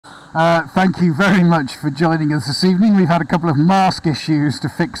Thank you very much for joining us this evening. We've had a couple of mask issues to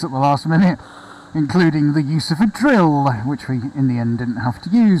fix at the last minute, including the use of a drill, which we in the end didn't have to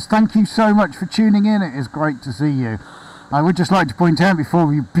use. Thank you so much for tuning in. It is great to see you. I would just like to point out before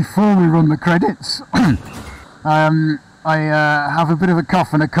we run the credits, I have a bit of a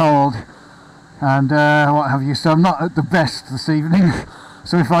cough and a cold and what have you, so I'm not at the best this evening.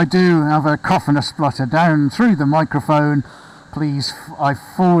 So if I do have a cough and a splutter down through the microphone, please, I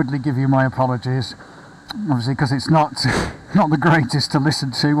forwardly give you my apologies, obviously, because it's not the greatest to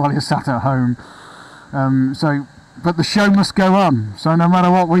listen to while you're sat at home. But the show must go on, so no matter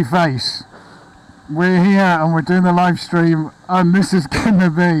what we face, we're here and we're doing the live stream, and this is going to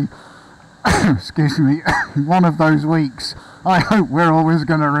be, excuse me, one of those weeks I hope we're always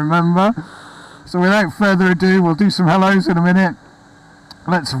going to remember. So without further ado, we'll do some hellos in a minute.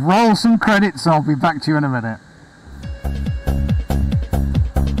 Let's roll some credits. I'll be back to you in a minute.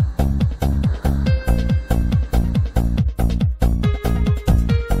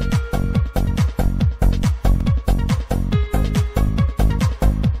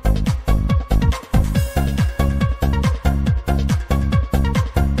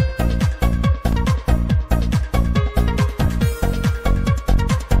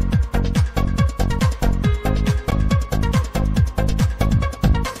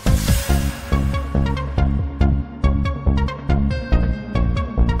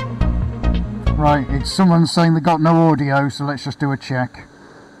 Right, it's someone saying they got no audio, so let's just do a check.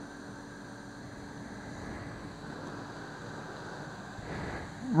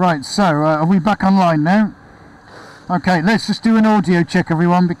 Right, so are we back online now? Okay, let's just do an audio check,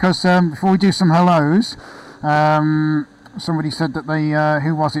 everyone, because before we do some hellos, somebody said that they,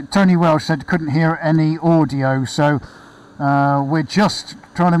 who was it? Tony Welsh said couldn't hear any audio, so we're just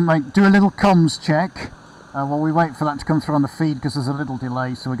trying to do a little comms check while we wait for that to come through on the feed, because there's a little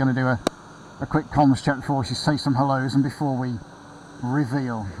delay, so we're going to do a quick comms check before we say some hellos and before we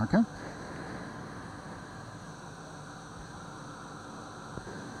reveal, okay?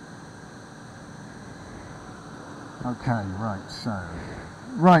 Okay,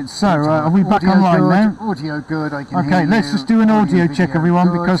 right, so are we back online good, now? Audio good, I can hear Okay, let's just do an audio check, everyone,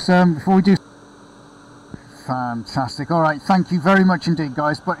 good. because before we do... Fantastic. All right, thank you very much indeed,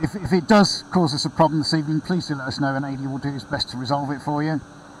 guys, but if it does cause us a problem this evening, please do let us know, and Adrian will do his best to resolve it for you.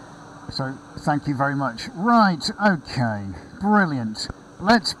 So thank you very much. Right, okay, brilliant.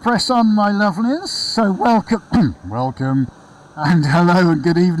 Let's press on, my lovelies. So welcome, welcome, and hello and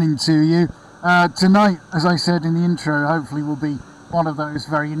good evening to you. Tonight, as I said in the intro, hopefully will be one of those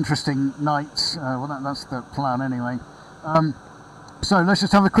very interesting nights. Well, that's the plan anyway. So let's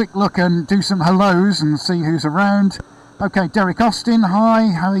just have a quick look and do some hellos and see who's around. Okay, Derek Austin, hi,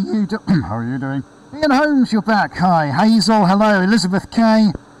 how are you how are you doing? Ian Holmes, you're back, hi. Hazel, hello. Elizabeth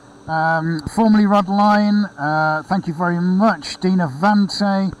Kay. Formerly Rodline, thank you very much. Dina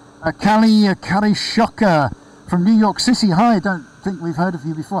Vante, Kali Shocker from New York City, hi, don't think we've heard of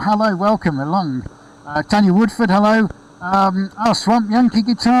you before. Hello, welcome along. Tanya Woodford, hello. Swamp Yankee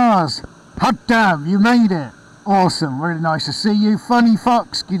Guitars, hot damn, you made it. Awesome, really nice to see you. Funny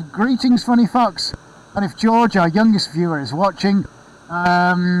Fox, greetings Funny Fox. And if George, our youngest viewer, is watching,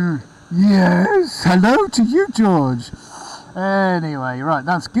 yes, hello to you, George. Anyway, right,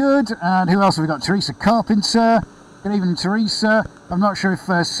 that's good. And who else have we got? Teresa Carpenter. Good evening, Teresa. I'm not sure if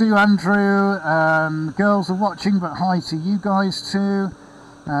Sue, Andrew, girls are watching, but hi to you guys too.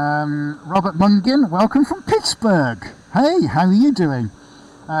 Robert Mungin, welcome from Pittsburgh. Hey, how are you doing?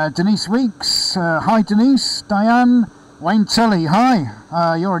 Denise Weeks, hi Denise. Diane, Wayne Tully,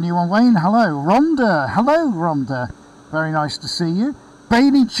 hi. You're a new one, Wayne. Hello. Rhonda. Very nice to see you.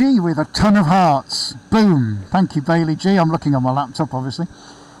 Bailey G with a ton of hearts. Boom. Thank you, Bailey G. I'm looking on my laptop, obviously.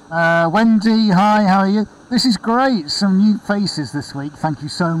 Wendy, hi, how are you? This is great. Some new faces this week. Thank you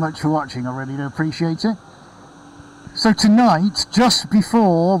so much for watching. I really do appreciate it. So tonight, just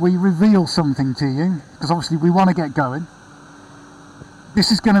before we reveal something to you, because obviously we want to get going, this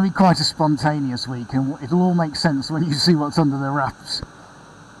is going to be quite a spontaneous week, and it'll all make sense when you see what's under the wraps.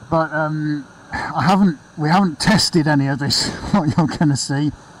 But we haven't tested any of this, what you're going to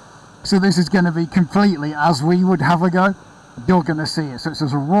see. So this is going to be completely as we would have a go. You're going to see it. So it's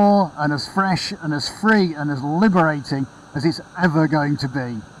as raw and as fresh and as free and as liberating as it's ever going to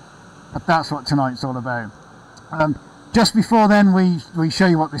be. But that's what tonight's all about. Just before then, we show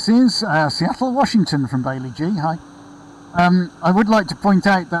you what this is. Seattle, Washington from Bailey G. Hi. I would like to point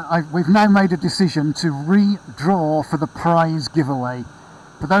out that we've now made a decision to redraw for the prize giveaway.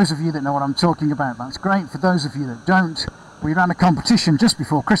 For those of you that know what I'm talking about, that's great. For those of you that don't, we ran a competition just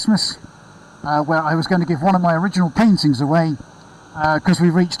before Christmas where I was going to give one of my original paintings away because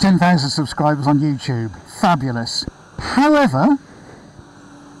we've reached 10,000 subscribers on YouTube. Fabulous. However,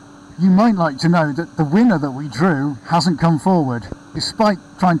 you might like to know that the winner that we drew hasn't come forward. Despite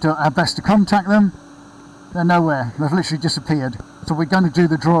trying our best to contact them, they're nowhere. They've literally disappeared. So we're going to do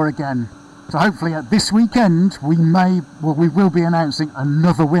the draw again. So hopefully at this weekend we will be announcing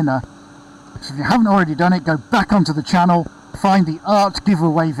another winner. So if you haven't already done it, go back onto the channel, find the art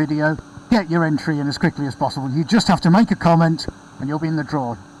giveaway video, get your entry in as quickly as possible. You just have to make a comment and you'll be in the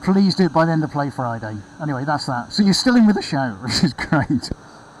draw. Please do it by the end of Play Friday. Anyway, that's that. So you're still in with a shout, which is great.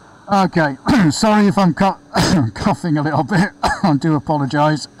 Okay, sorry if I'm coughing a little bit. I do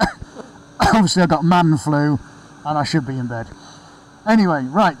apologise. Obviously I've got man flu and I should be in bed. Anyway,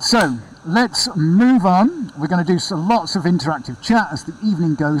 right, so let's move on. We're going to do lots of interactive chat as the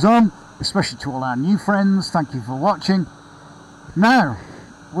evening goes on, especially to all our new friends. Thank you for watching. Now,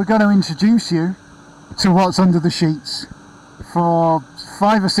 we're going to introduce you to what's under the sheets. For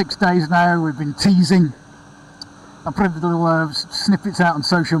 5 or 6 days now, we've been teasing. I put little snippets out on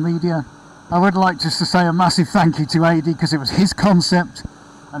social media. I would like just to say a massive thank you to AD, because it was his concept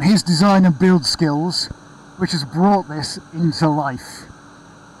and his design and build skills which has brought this into life.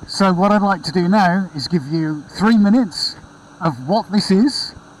 So what I'd like to do now is give you 3 minutes of what this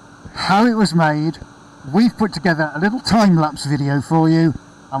is, how it was made. We've put together a little time-lapse video for you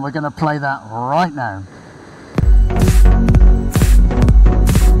and we're going to play that right now.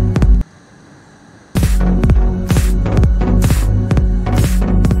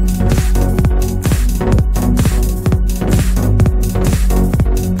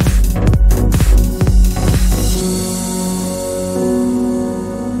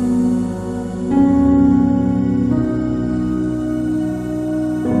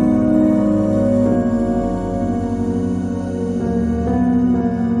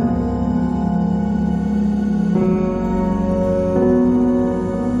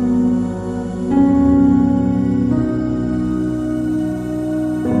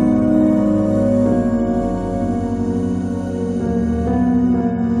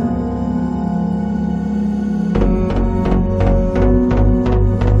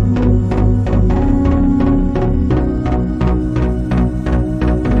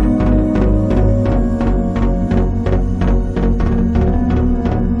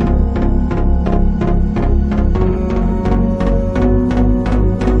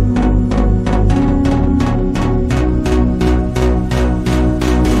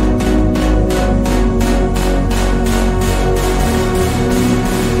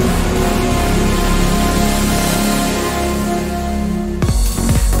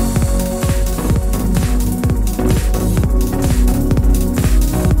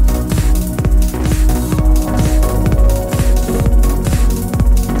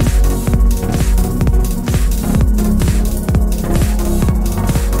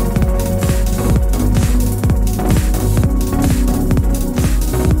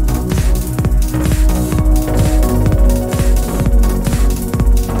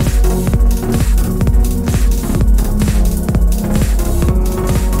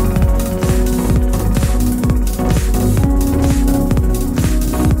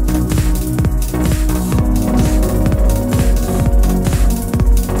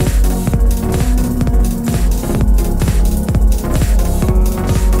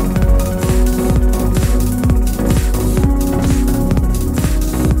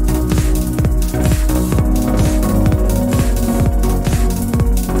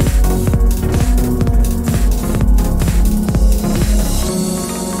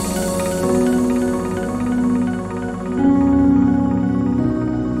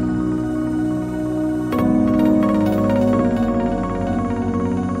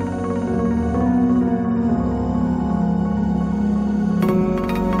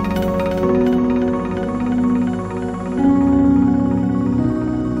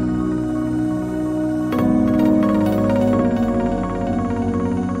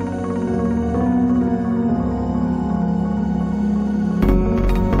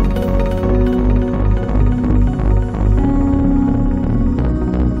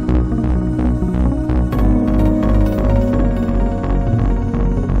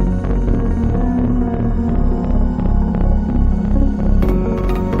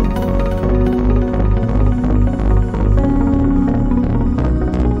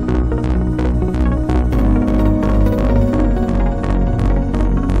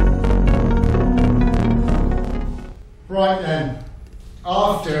 Right then,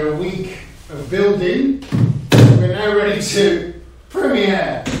 after a week of building, we're now ready to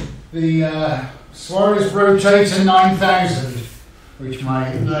premiere the Suarez Rotator 9000, which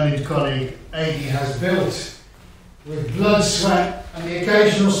my learned colleague Adrian has built with blood, sweat and the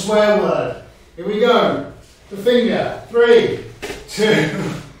occasional swear word. Here we go. The finger. 3, 2,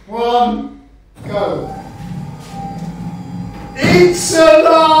 1, go. It's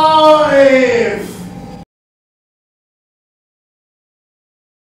alive!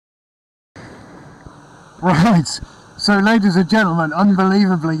 Right, so ladies and gentlemen,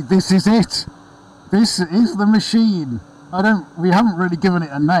 unbelievably, this is it. This is the machine. We haven't really given it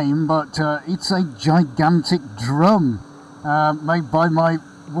a name, but it's a gigantic drum made by my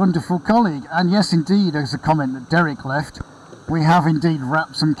wonderful colleague. And yes, indeed, as a comment that Derek left, we have indeed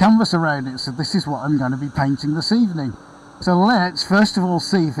wrapped some canvas around it. So this is what I'm going to be painting this evening. So let's first of all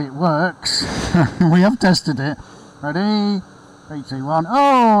see if it works. We have tested it. Ready? 3, 2, 1.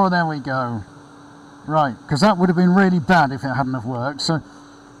 Oh, there we go. Right, because that would have been really bad if it hadn't have worked. So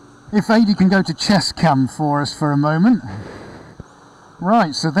if Adi can go to chest cam for us for a moment.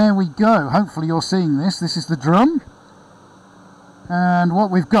 Right, so there we go. Hopefully you're seeing this. This is the drum. And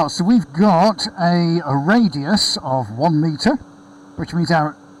what we've got, so we've got a radius of 1 metre, which means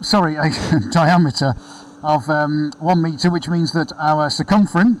a diameter of 1 metre, which means that our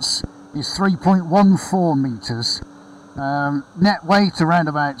circumference is 3.14 metres. Net weight around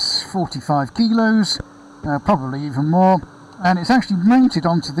about 45 kilos, probably even more, and it's actually mounted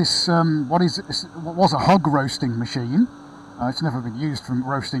onto this what was a hog roasting machine. It's never been used for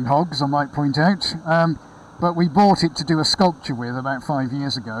roasting hogs, I might point out, but we bought it to do a sculpture with about 5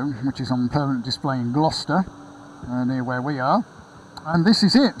 years ago, which is on permanent display in Gloucester, near where we are. And this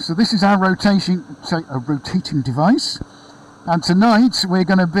is it. So this is our rotating device, and tonight we're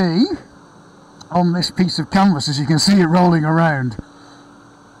going to be on this piece of canvas, as you can see it rolling around,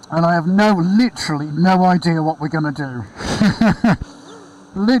 and I have literally no idea what we're going to do.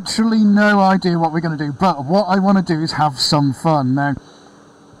 Literally no idea what we're going to do, but what I want to do is have some fun. Now,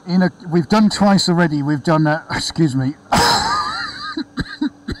 we've done twice already. We've done excuse me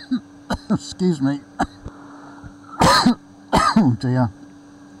excuse me oh dear,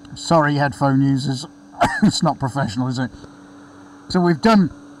 sorry headphone users. It's not professional, is it? So we've done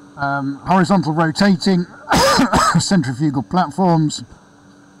horizontal rotating centrifugal platforms,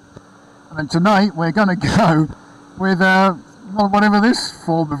 and then tonight we're going to go with well, whatever this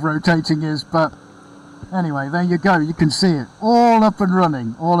form of rotating is. But anyway, there you go, you can see it all up and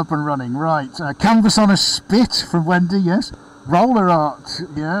running, right. Canvas on a spit from Wendy, yes. Roller art,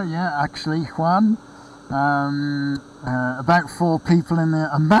 yeah, actually, Juan. About 4 people in there.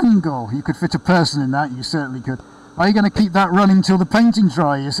 A mangle, you could fit a person in that, you certainly could. Are you going to keep that running till the painting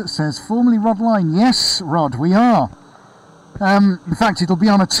dries? It says, formerly Rod Line. Yes, Rod, we are. In fact, it'll be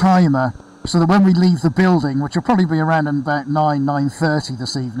on a timer, so that when we leave the building, which will probably be around about 9:30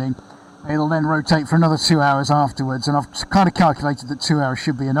 this evening, it'll then rotate for another 2 hours afterwards, and I've kind of calculated that 2 hours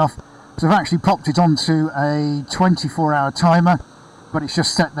should be enough. So I've actually popped it onto a 24-hour timer, but it's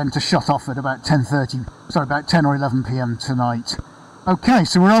just set then to shut off at about 10 or 11 p.m. tonight. Okay,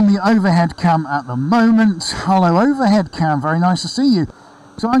 so we're on the overhead cam at the moment. Hello, overhead cam, very nice to see you.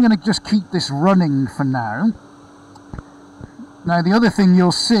 So I'm going to just keep this running for now. Now, the other thing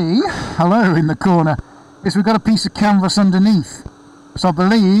you'll see, hello, in the corner, is we've got a piece of canvas underneath. So I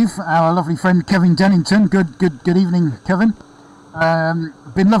believe our lovely friend Kevin Dennington, good evening, Kevin.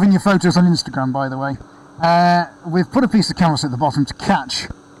 Been loving your photos on Instagram, by the way. We've put a piece of canvas at the bottom to catch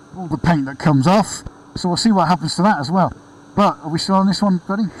all the paint that comes off. So we'll see what happens to that as well. But are we still on this one,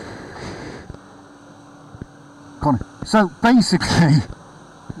 buddy? Come on. So basically,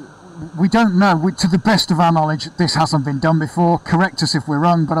 we don't know. To the best of our knowledge, this hasn't been done before. Correct us if we're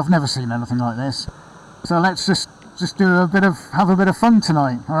wrong, but I've never seen anything like this. So let's just do have a bit of fun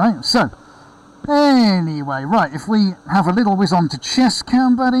tonight. All right. So anyway, right. If we have a little whiz on to chest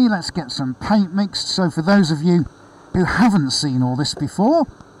cam, buddy, let's get some paint mixed. So for those of you who haven't seen all this before,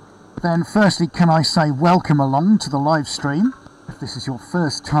 then firstly, can I say welcome along to the live stream. If this is your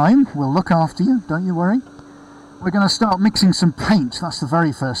first time, we'll look after you, don't you worry. We're going to start mixing some paint. That's the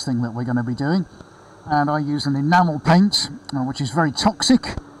very first thing that we're going to be doing. And I use an enamel paint, which is very toxic,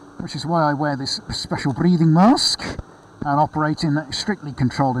 which is why I wear this special breathing mask and operate in a strictly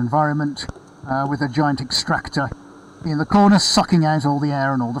controlled environment with a giant extractor in the corner, sucking out all the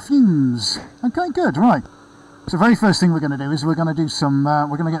air and all the fumes. Okay, good, right. So very first thing we're going to do is we're going to do some,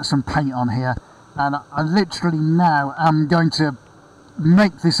 we're going to get some paint on here, and I literally now am going to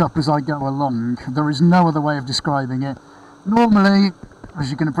make this up as I go along. There is no other way of describing it. Normally,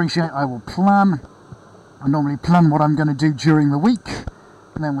 as you can appreciate, I will plan. I normally plan what I'm going to do during the week,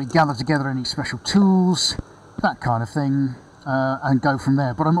 and then we gather together any special tools, that kind of thing, and go from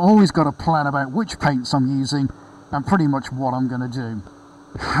there. But I'm always got a plan about which paints I'm using and pretty much what I'm going to do.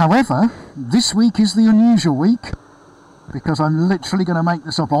 However, this week is the unusual week, because I'm literally going to make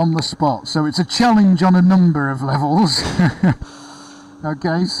this up on the spot. So it's a challenge on a number of levels.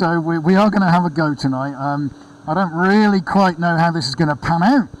 Okay, so we are going to have a go tonight. I don't really quite know how this is going to pan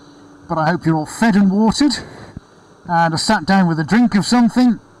out, but I hope you're all fed and watered and are sat down with a drink of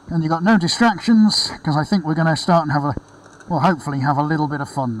something and you've got no distractions, because I think we're going to start and have a, well, hopefully have a little bit of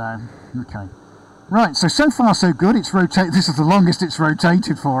fun now. Okay. Right, so far so good. It's rotated. This is the longest it's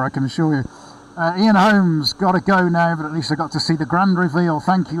rotated for, I can assure you. Ian Holmes, got to go now, but at least I got to see the grand reveal.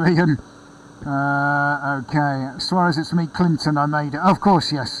 Thank you, Ian. Okay, Suarez, it's me, Clinton. I made it. Oh, of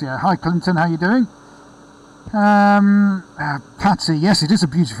course, yes, yeah. Hi, Clinton, how you doing? Patsy, yes, it is a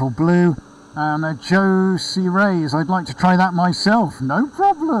beautiful blue. And Joe C. Rays, I'd like to try that myself. No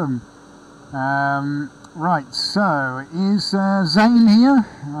problem. Right, so is Zane here?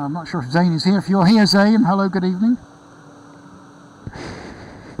 I'm not sure if Zane is here. If you're here, Zane, hello, good evening.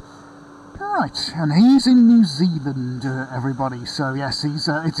 Right, and he's in New Zealand, everybody. So yes, he's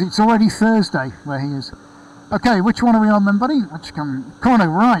it's already Thursday where he is. Okay, which one are we on then, buddy? Which corner?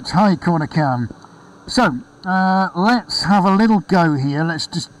 Right, hi, corner cam. So let's have a little go here. Let's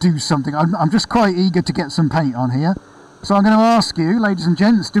just do something. I'm just quite eager to get some paint on here. So I'm going to ask you, ladies and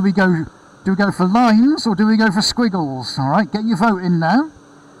gents, do we go for lines or do we go for squiggles? All right, get your vote in now.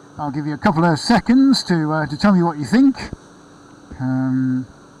 I'll give you a couple of seconds to tell me what you think.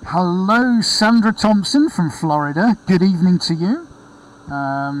 Hello, Sandra Thompson from Florida. Good evening to you.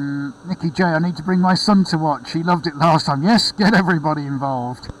 Nikki J, I need to bring my son to watch. He loved it last time. Yes, get everybody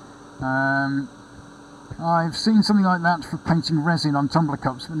involved. I've seen something like that for painting resin on tumbler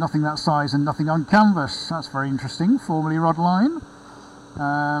cups, but nothing that size and nothing on canvas. That's very interesting. Formerly Rodline.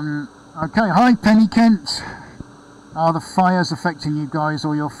 Okay, hi Penny Kent. Are the fires affecting you guys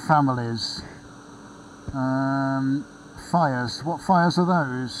or your families? Fires. What fires are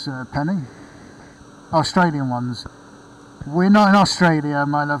those, Penny? Australian ones. We're not in Australia,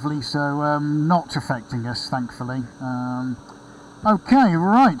 my lovely, so not affecting us, thankfully. Okay,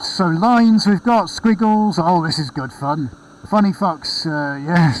 right, so lines we've got, squiggles. Oh, this is good fun. Funny Fox,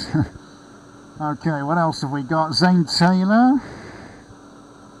 yes. Okay, what else have we got? Zane Taylor.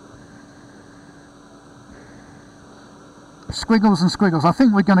 Squiggles and squiggles. I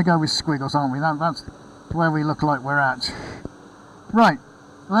think we're going to go with squiggles, aren't we? That's where we look like we're at. Right,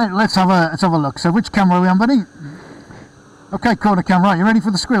 let's have a look. So which camera are we on, buddy? Okay, corner camera. Right, you ready for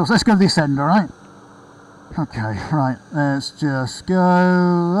the squiggles? Let's go this end, all right? Okay, right, let's just go.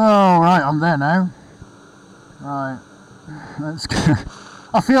 Oh, right, I'm there now. Right, let's go.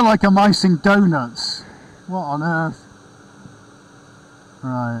 I feel like I'm icing donuts. What on earth?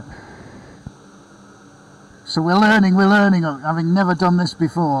 Right. So we're learning, having never done this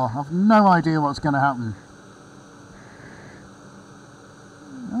before. I've no idea what's going to happen.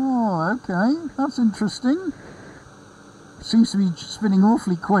 Oh, okay, that's interesting. Seems to be spinning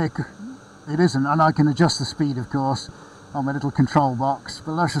awfully quick. It isn't, and I can adjust the speed, of course, on my little control box.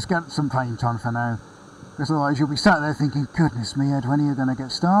 But let's just get some paint on for now, because otherwise you'll be sat there thinking, goodness me, Ed, when are you going to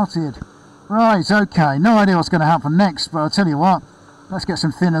get started? Right, okay, no idea what's going to happen next, but I'll tell you what, let's get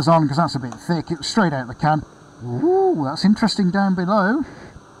some thinners on, because that's a bit thick. It was straight out the can. Ooh, that's interesting down below.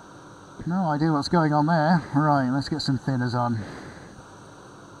 No idea what's going on there. Right, let's get some thinners on.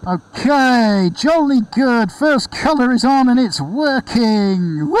 Okay, jolly good. First colour is on and it's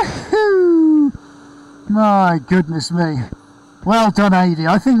working. Woohoo! My goodness me. Well done, Adi.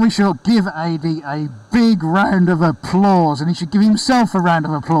 I think we should give Adi a big round of applause, and he should give himself a round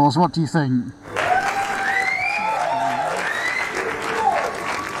of applause. What do you think?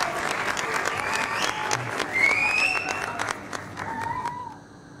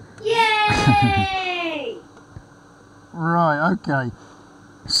 Yay! Right, okay.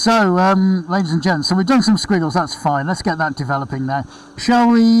 So, ladies and gents, so we've done some squiggles, that's fine. Let's get that developing now. Shall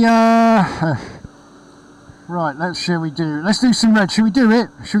we, right, let's do some red. Should we do it?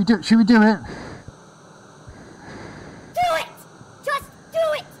 Should we do it? Do it! Just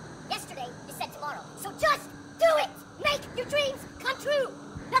do it! Yesterday, you said tomorrow, so just do it! Make your dreams come true!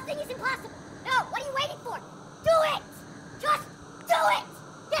 Nothing is impossible! No, what are you waiting for? Do it! Just do it!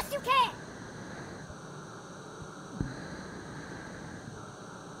 Yes, you can!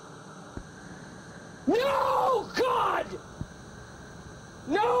 No, God!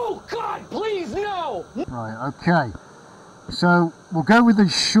 No, God, please, no! Right, okay. So, we'll go with the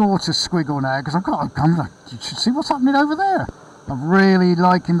shorter squiggle now, because you should see what's happening over there. I'm really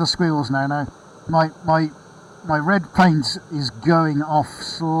liking the squiggles now. Now, my red paint is going off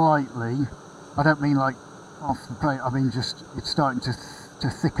slightly. I don't mean like off the paint, I mean just, it's starting to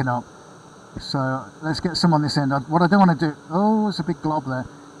thicken up. So, let's get some on this end. What I don't want to do, oh, there's a big glob there.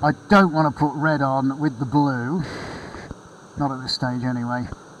 I don't want to put red on with the blue. Not at this stage anyway,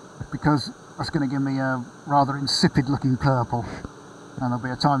 because that's going to give me a rather insipid looking purple. And there'll be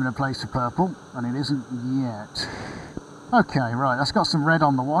a time and a place for purple, and it isn't yet. Okay, right, that's got some red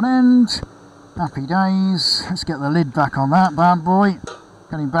on the one end. Happy days. Let's get the lid back on that bad boy.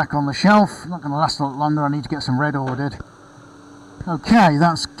 Getting back on the shelf. Not going to last a lot longer, I need to get some red ordered. Okay,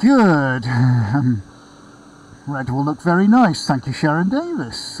 that's good. Red will look very nice, thank you Sharon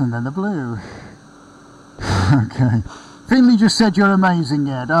Davis. And then the blue. Okay. Finley just said you're amazing,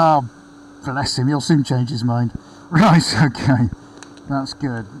 Ed. Oh, bless him, he'll soon change his mind. Right, okay. That's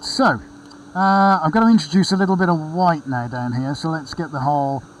good. So, I'm going to introduce a little bit of white now down here. So let's get the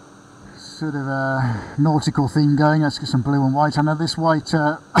whole sort of nautical theme going. Let's get some blue and white. I know this white,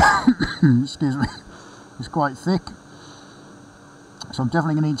 excuse me, is quite thick. So I'm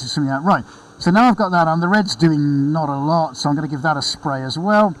definitely going to need to swing that. Right, so now I've got that on. The red's doing not a lot, so I'm going to give that a spray as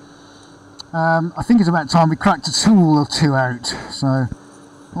well. I think it's about time we cracked a tool or two out. So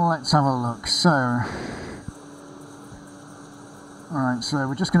let's have a look. So, alright, so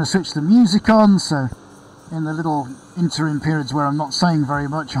we're just going to switch the music on. So in the little interim periods where I'm not saying very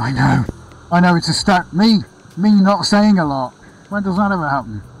much, I know it's a stat. Me not saying a lot. When does that ever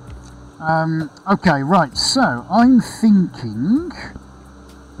happen? Okay, right, so I'm thinking,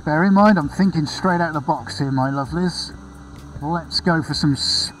 bear in mind I'm thinking straight out of the box here, my lovelies. Let's go for some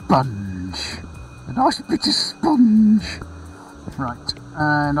sponge. A nice bit of sponge. Right,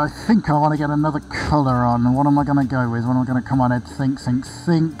 and I think I want to get another colour on. What am I going to go with? What am I going to come on, Ed? Think.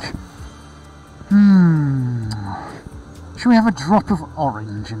 Should we have a drop of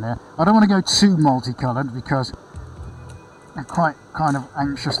orange in there? I don't want to go too multicoloured because I'm quite kind of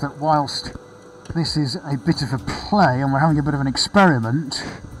anxious that whilst this is a bit of a play and we're having a bit of an experiment,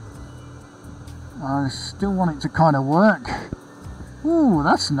 I still want it to kind of work. Ooh,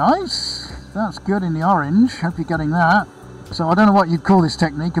 that's nice. That's good in the orange. Hope you're getting that. So I don't know what you'd call this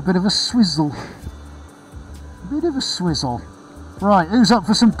technique, a bit of a swizzle. A bit of a swizzle. Right, who's up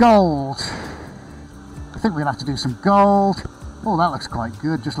for some gold? I think we're going to have to do some gold. Oh, that looks quite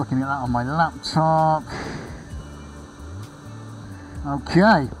good, just looking at that on my laptop.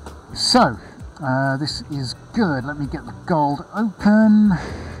 Okay, so this is good. Let me get the gold open.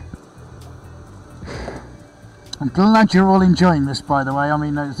 I'm glad you're all enjoying this, by the way. I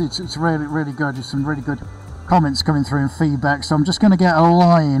mean, it's really, really good. There's some really good comments coming through and feedback. So I'm just going to get a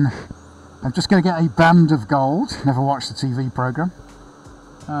line. I'm just going to get a band of gold. Never watched the TV programme.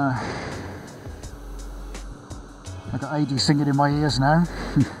 I've got AD singing in my ears now.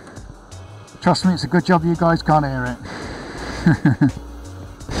 Trust me, it's a good job you guys can't hear it.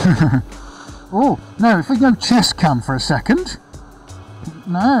 Oh, no, if we go chest cam for a second.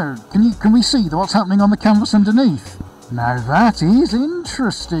 No, can we see what's happening on the canvas underneath? Now that is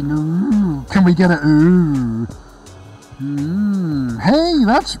interesting. Ooh, can we get a ooh? Hey,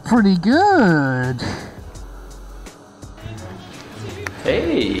 that's pretty good.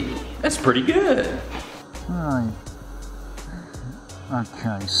 Hey, that's pretty good. Right.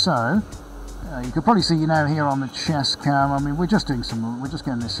 Okay, so you can probably see now here on the chest cam. I mean, we're just getting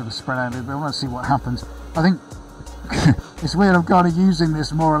this sort of spread out a little bit. I want to see what happens. I think it's weird. I'm kind of using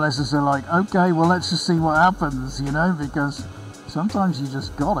this more or less as a like, okay, well, let's just see what happens, you know, because sometimes you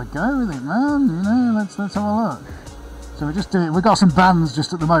just gotta go with it, man. You know, let's have a look. So we're just doing. We've got some bands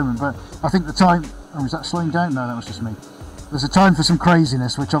just at the moment, but I think the time. Oh, is that slowing down? No, that was just me. There's a time for some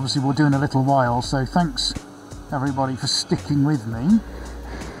craziness, which obviously we'll do in a little while. So thanks everybody for sticking with me.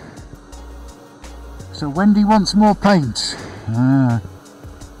 So Wendy wants more paint. I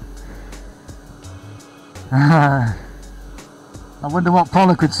wonder what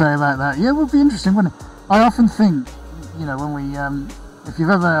Paula could say about that. Yeah, it would be interesting, wouldn't it? I often think, you know, when we, if you've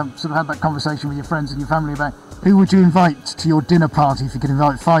ever sort of had that conversation with your friends and your family about who would you invite to your dinner party if you could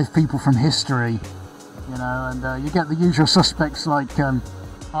invite 5 people from history, you know, and you get the usual suspects like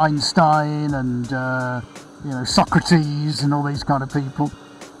Einstein and, you know, Socrates and all these kind of people.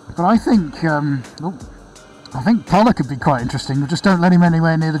 But I think Paula could be quite interesting. Just don't let him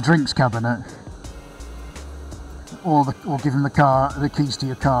anywhere near the drinks cabinet, or give him the keys to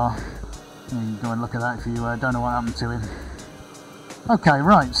your car. You can go and look at that if you don't know what happened to him. Okay,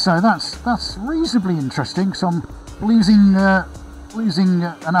 right. So that's reasonably interesting. So I'm losing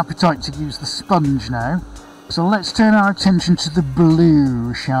an appetite to use the sponge now. So let's turn our attention to the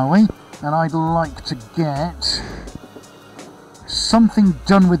blue, shall we? And I'd like to get something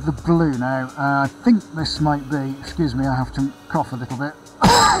done with the blue now. I think this might be, excuse me, I have to cough a little bit.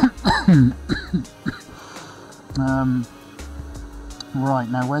 Right,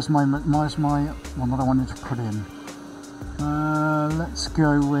 now where's my one that I wanted to put in? Let's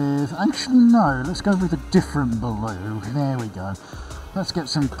go with, actually no, let's go with a different blue. There we go. Let's get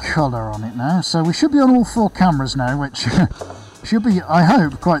some colour on it now. So we should be on all 4 cameras now, which should be, I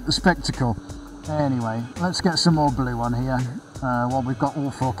hope, quite the spectacle. Anyway, let's get some more blue on here while we've got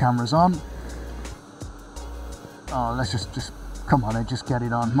all 4 cameras on. Oh, let's just come on, just get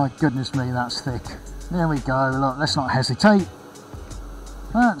it on. My goodness me, that's thick. There we go. Look, let's not hesitate.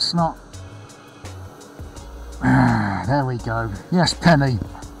 That's not... There we go. Yes, Penny.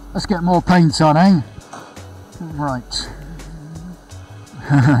 Let's get more paint on, eh? Right.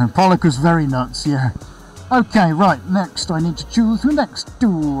 Pollock was very nuts, yeah. Okay, right, next I need to choose the next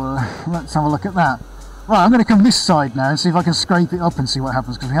tool. Let's have a look at that. Right, I'm going to come this side now and see if I can scrape it up and see what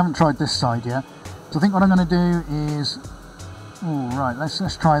happens, because we haven't tried this side yet. So I think what I'm going to do is... Oh, right,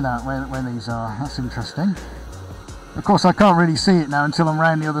 let's try that, where these are. That's interesting. Of course, I can't really see it now until I'm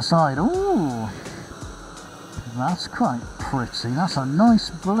round the other side. Ooh, that's quite pretty. That's a nice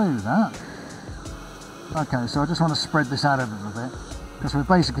blue, that. Okay, so I just want to spread this out a little bit, because we're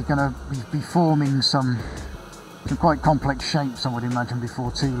basically going to be forming some quite complex shapes, I would imagine,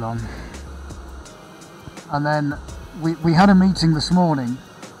 before too long. And then we had a meeting this morning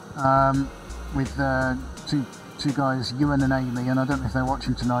with two guys, Ewan and Amy, and I don't know if they're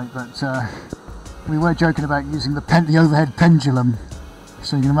watching tonight, but we were joking about using the overhead pendulum,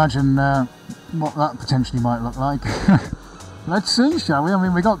 so you can imagine what that potentially might look like. Let's see, shall we? I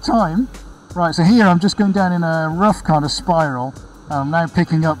mean, we got time. Right, so here I'm just going down in a rough kind of spiral. I'm now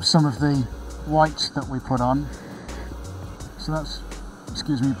picking up some of the white that we put on. So that's,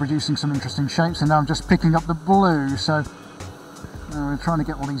 excuse me, producing some interesting shapes, and now I'm just picking up the blue. So we're trying to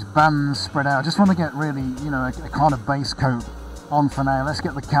get all these bands spread out. I just want to get really, you know, a kind of base coat on for now. Let's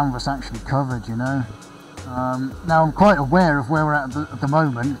get the canvas actually covered, you know. Now I'm quite aware of where we're at the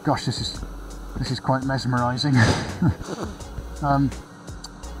moment. Gosh, this is quite mesmerising.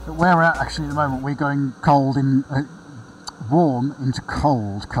 But where we're at actually at the moment, we're going cold in warm into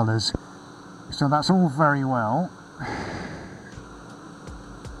cold colours. So that's all very well.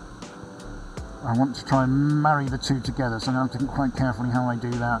 I want to try and marry the two together, so I'm thinking quite carefully how I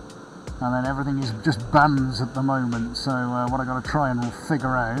do that. And then everything is just bands at the moment, so what I've got to try and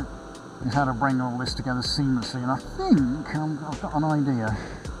figure out is how to bring all this together seamlessly, and I think I've got an idea.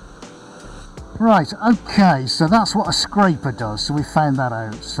 Right, okay, so that's what a scraper does, so we found that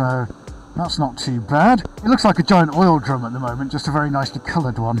out, so that's not too bad. It looks like a giant oil drum at the moment, just a very nicely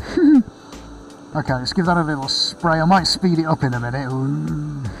coloured one. Okay, let's give that a little spray. I might speed it up in a minute.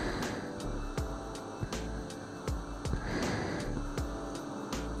 Ooh.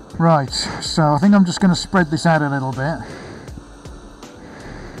 Right, so I think I'm just going to spread this out a little bit.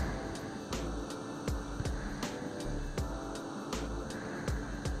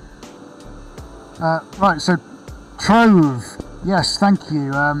 Right, so Trove, yes, thank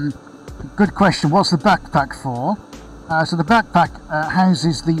you. Good question. What's the backpack for? So the backpack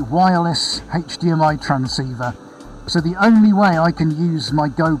houses the wireless HDMI transceiver. So the only way I can use my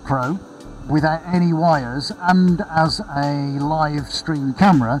GoPro without any wires and as a live stream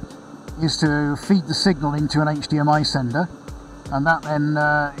camera is to feed the signal into an HDMI sender, and that then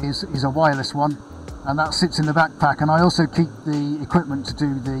is a wireless one, and that sits in the backpack. And I also keep the equipment to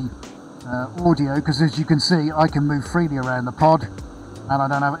do the audio, because as you can see I can move freely around the pod and I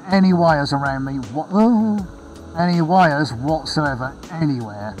don't have any wires around me, any wires whatsoever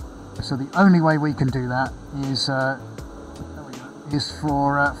anywhere. So the only way we can do that is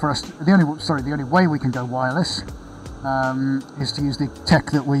for us. The only way we can go wireless is to use the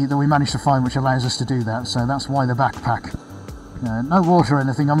tech that we managed to find, which allows us to do that. So that's why the backpack. No water or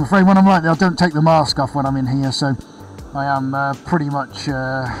anything. I'm afraid when I'm like that, I don't take the mask off when I'm in here, so I am pretty much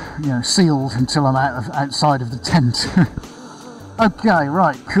sealed until I'm outside of the tent. Okay,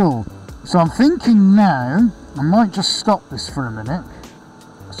 right, cool. So I'm thinking now I might just stop this for a minute.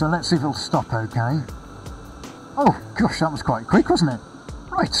 So let's see if it'll stop okay. Oh gosh, that was quite quick, wasn't it?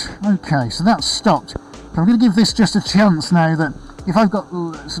 Right, okay, so that's stopped. So I'm going to give this just a chance now, that if I've got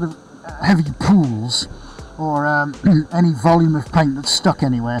sort of heavy pools or any volume of paint that's stuck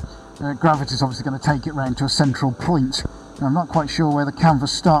anywhere, gravity's obviously going to take it round to a central point. And I'm not quite sure where the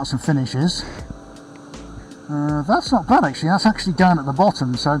canvas starts and finishes. That's not bad actually, that's actually down at the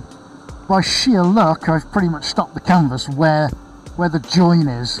bottom, so by sheer luck I've pretty much stopped the canvas where the join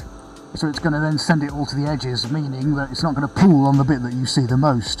is. So it's going to then send it all to the edges, meaning that it's not going to pool on the bit that you see the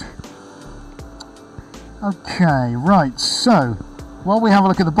most. Okay, right, so while we have a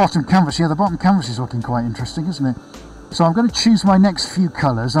look at the bottom canvas, yeah, the bottom canvas is looking quite interesting, isn't it? So I'm going to choose my next few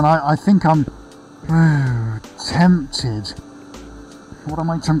colours, and I think I'm tempted. What am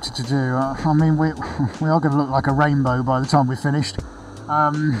I tempted to do? I mean, we are going to look like a rainbow by the time we're finished.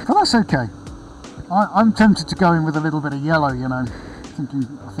 But that's okay. I'm tempted to go in with a little bit of yellow, you know.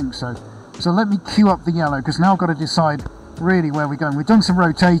 I think so. So let me queue up the yellow, because now I've got to decide really where we're going. We've done some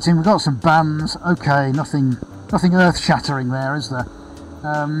rotating, we've got some bands. Okay, nothing earth-shattering there, is there?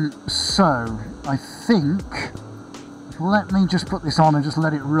 So, I think... Let me just put this on and just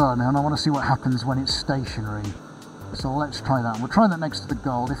let it run, and I want to see what happens when it's stationary. So let's try that. We'll try that next to the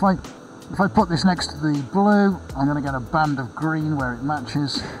gold. If I put this next to the blue, I'm going to get a band of green where it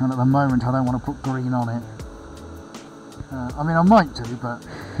matches, and at the moment I don't want to put green on it. I mean, I might do, but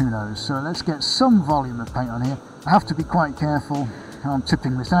who knows. So let's get some volume of paint on here. I have to be quite careful how I'm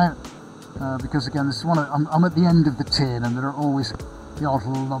tipping this out, because again, this is I'm at the end of the tin, and there are always the odd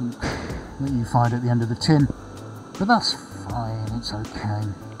lump that you find at the end of the tin. But that's fine, it's okay.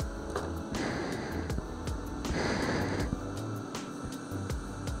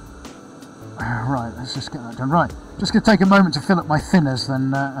 Right, let's just get that done. Right, just going to take a moment to fill up my thinners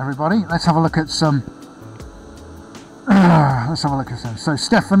then, everybody. Let's have a look at some... let's have a look at some. So,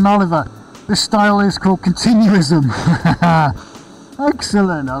 Stefan Oliver, this style is called continuism.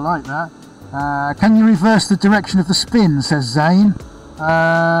 Excellent, I like that. Can you reverse the direction of the spin, says Zane.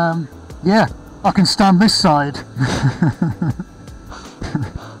 Yeah. I can stand this side.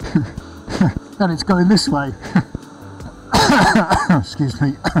 Then it's going this way. Excuse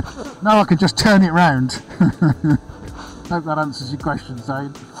me. Now I can just turn it round. Hope that answers your question,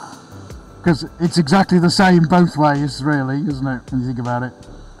 Zane. Because it's exactly the same both ways, really, isn't it? When you think about it.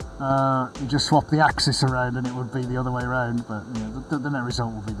 You just swap the axis around and it would be the other way around. But yeah, the net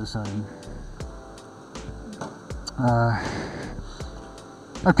result will be the same.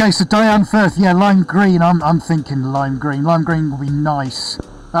 Okay, so Diane Firth, yeah, lime green. I'm thinking lime green. Lime green will be nice.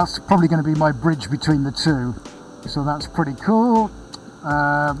 That's probably going to be my bridge between the two. So that's pretty cool.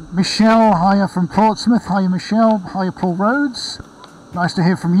 Michelle, hiya from Portsmouth. Hiya, Michelle. Hiya, Paul Rhodes. Nice to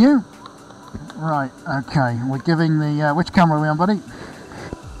hear from you. Right, okay. We're giving the... which camera are we on, buddy?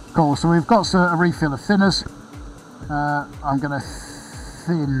 Cool, so we've got a refill of thinners. I'm going to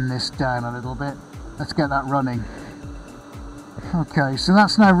thin this down a little bit. Let's get that running. Okay, so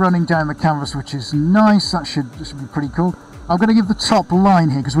that's now running down the canvas, which is nice. That should be pretty cool. I'm going to give the top line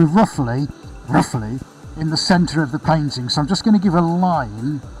here because we're roughly in the centre of the painting. So I'm just going to give a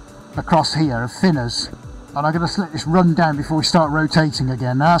line across here of thinners, and I'm going to let this run down before we start rotating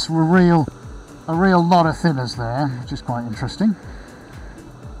again. Now that's a real lot of thinners there, which is quite interesting.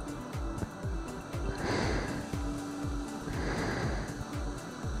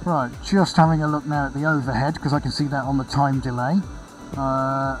 Right, just having a look now at the overhead because I can see that on the time delay.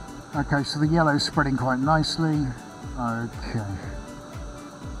 Okay, so the yellow's spreading quite nicely. Okay.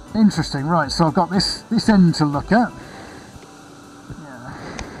 Interesting, right, so I've got this end to look at. Yeah.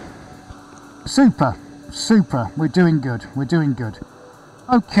 Super, we're doing good.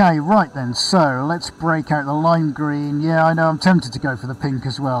 Okay, right then, so let's break out the lime green. Yeah, I know, I'm tempted to go for the pink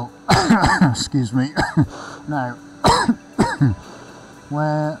as well. Excuse me. Now,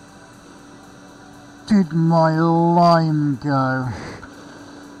 where did my lime go?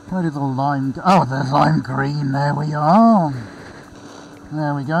 Where did the lime go? Oh, the lime green, there we are.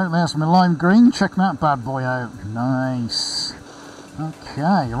 There we go, there's my lime green. Check that bad boy out. Nice.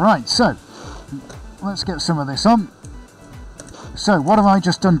 Okay, right, so let's get some of this on. So, what have I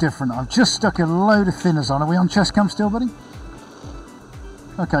just done different? I've just stuck a load of thinners on. Are we on chest cam still, buddy?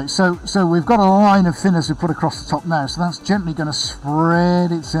 Okay, so we've got a line of thinners we put across the top now, so that's gently going to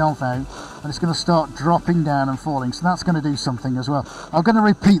spread itself out, and it's going to start dropping down and falling, so that's going to do something as well. I'm going to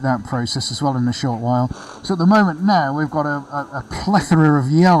repeat that process as well in a short while. So at the moment now, we've got a plethora of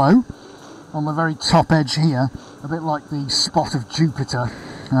yellow on the very top edge here, a bit like the spot of Jupiter.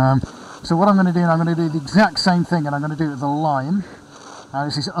 So what I'm going to do, I'm going to do the exact same thing, and I'm going to do it with the lime.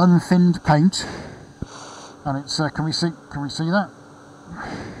 This is unthinned paint, and it's can we see that?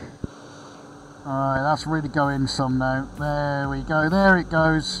 Alright, that's really going some now. There we go, there it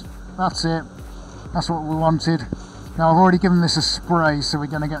goes. That's it. That's what we wanted. Now I've already given this a spray, so we're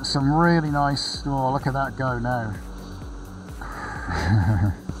going to get some really nice... Oh, look at that go now.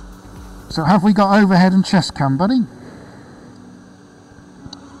 So have we got overhead and chest cam, buddy?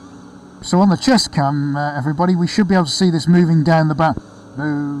 So on the chest cam, everybody, we should be able to see this moving down the barrel.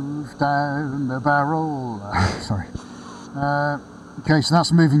 Move down the barrel. Sorry. Okay, so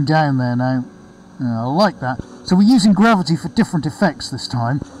that's moving down there now. I like that. So we're using gravity for different effects this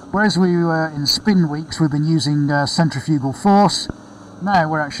time. Whereas we were in spin weeks, we've been using centrifugal force. Now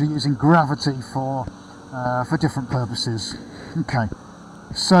we're actually using gravity for different purposes. Okay.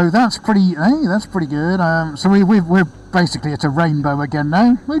 So that's pretty good. So we're basically at a rainbow again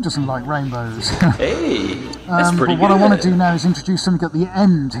now. Who doesn't like rainbows? Hey, that's pretty but what good. I want to do now is introduce something at the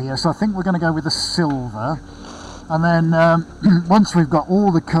end here. So I think we're going to go with the silver. And then once we've got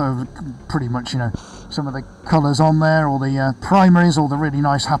all the pretty much, you know, some of the colours on there, all the primaries, all the really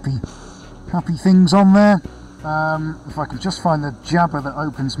nice happy things on there. If I can just find the jabber that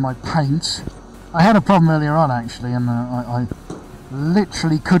opens my paint. I had a problem earlier on actually, and I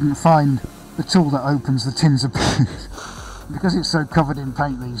literally couldn't find the tool that opens the tins of paint. Because it's so covered in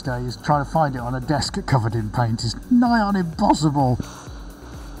paint these days, trying to find it on a desk covered in paint is nigh on impossible.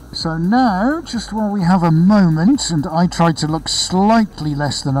 So now, just while we have a moment, and I try to look slightly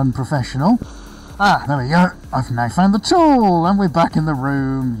less than unprofessional. Ah, there we go. I've now found the tool, and we're back in the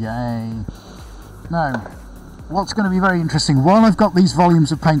room. Yay. Now, what's going to be very interesting, while I've got these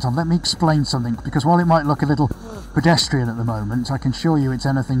volumes of paint on, let me explain something, because while it might look a little pedestrian at the moment, I can assure you it's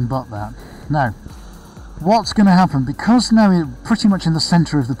anything but that. Now, what's going to happen, because now we're pretty much in the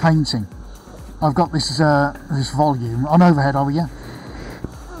centre of the painting, I've got this volume on overhead, are we? Yeah.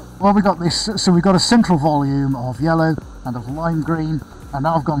 Well, we got this, so we've got a central volume of yellow and of lime green, and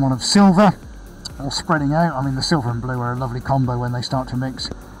now I've got one of silver, all spreading out. I mean, the silver and blue are a lovely combo when they start to mix.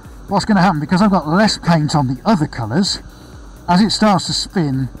 What's going to happen, because I've got less paint on the other colours, as it starts to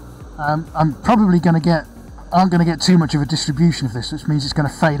spin, I'm probably aren't going to get too much of a distribution of this, which means it's going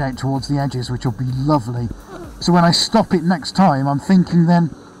to fade out towards the edges, which will be lovely. So when I stop it next time, I'm thinking then,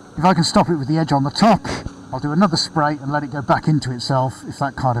 if I can stop it with the edge on the top, I'll do another spray and let it go back into itself, if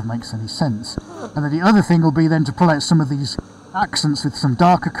that kind of makes any sense. And then the other thing will be then to pull out some of these accents with some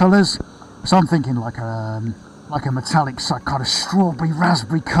darker colours. So I'm thinking like a metallic kind of strawberry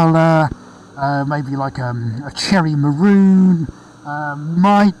raspberry colour, maybe like a cherry maroon.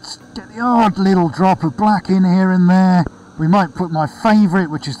 Might get the odd little drop of black in here and there. We might put my favourite,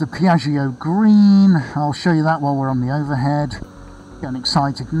 which is the Piaggio green. I'll show you that while we're on the overhead. Getting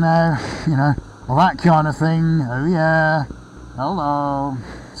excited now, you know. Well, that kind of thing. Oh yeah, hello.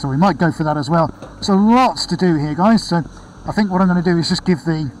 So we might go for that as well. So lots to do here, guys. So I think what I'm going to do is just give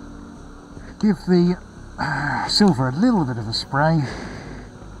the silver a little bit of a spray.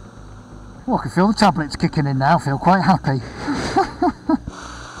 Oh, I can feel the tablets kicking in now. I feel quite happy.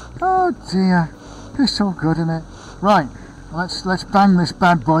 Oh dear, it's all good, isn't it? Right, let's bang this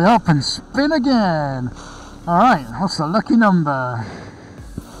bad boy up and spin again. All right, what's the lucky number?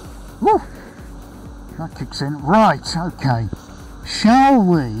 Woo! That kicks in. Right, okay. Shall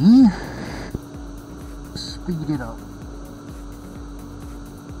we speed it up?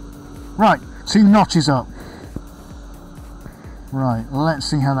 Right, 2 notches up. Right, let's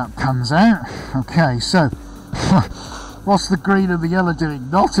see how that pans out. Okay, so what's the green and the yellow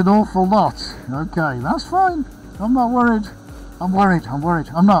doing? Not an awful lot. Okay, that's fine. I'm not worried. I'm worried.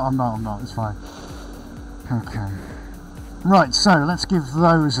 I'm not. It's fine. Okay. Right, so let's give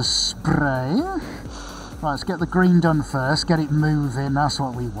those a spray. Right, let's get the green done first, get it moving, that's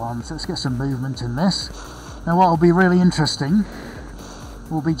what we want. Let's get some movement in this. Now what will be really interesting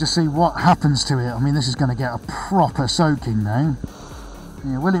will be to see what happens to it. I mean, this is going to get a proper soaking now.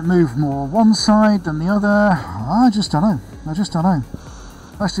 Yeah, will it move more one side than the other? I just don't know. Let's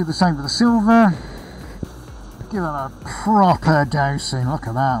do the same with the silver. Give it a proper dousing. Look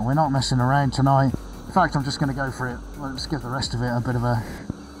at that, we're not messing around tonight. In fact, I'm just going to go for it. Let's give the rest of it a bit of a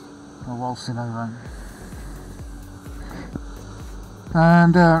waltzing over.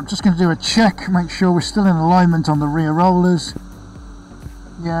 And just going to do a check, make sure we're still in alignment on the rear rollers.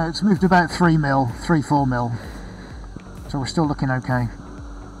 Yeah, it's moved about 3-4 mil. So we're still looking okay.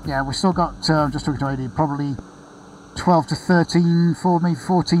 Yeah, we've still got, just talking to AD, probably 12 to 13, maybe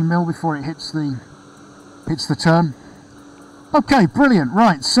 14 mil before it hits the turn. Okay, brilliant.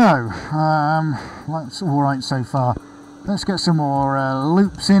 Right, so that's all right so far. Let's get some more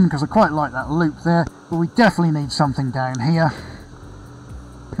loops in, because I quite like that loop there. But we definitely need something down here.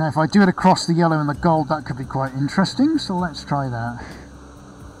 Now, if I do it across the yellow and the gold, that could be quite interesting. So let's try that.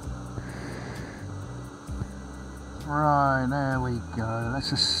 Right, there we go. Let's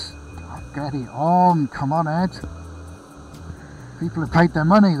just get it on. Come on, Ed. People have paid their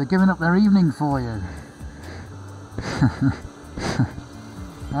money. They're giving up their evening for you.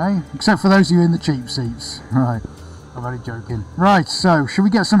 Hey? Except for those of you in the cheap seats. Right, I'm only joking. Right, so should we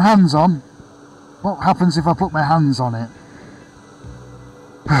get some hands on? What happens if I put my hands on it?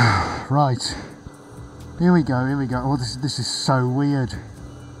 Right, here we go. Oh, this is so weird.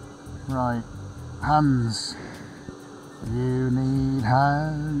 Right, hands. You need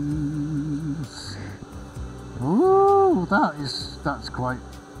hands. Ooh, that's quite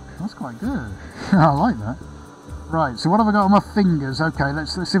good. I like that. Right, so what have I got on my fingers? Okay,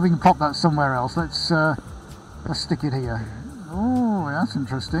 let's see if we can pop that somewhere else. Let's stick it here. Oh, that's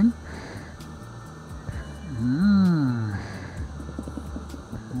interesting.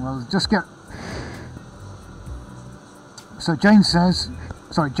 Well, just get... So Jane says...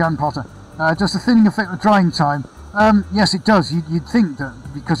 Sorry, Jan Potter. Does the thinning affect the drying time? Yes, it does. You'd think that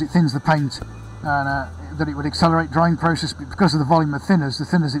because it thins the paint, that it would accelerate drying process, but because of the volume of thinners, the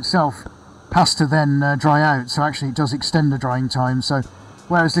thinners itself has to then dry out. So actually, it does extend the drying time. So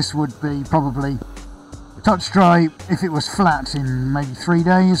whereas this would be probably touch dry if it was flat in maybe 3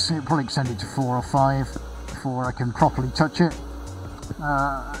 days, it would probably extend it to 4 or 5 before I can properly touch it.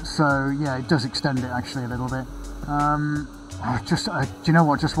 So yeah, it does extend it actually a little bit. Do you know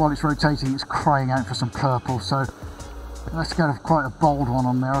what? Just while it's rotating, it's crying out for some purple. So let's get quite a bold one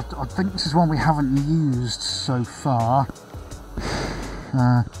on there. I think this is one we haven't used so far.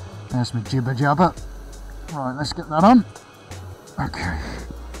 There's my jibber jabber. Right, let's get that on. Okay.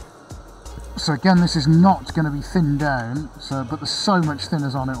 So again, this is not going to be thinned down. But there's so much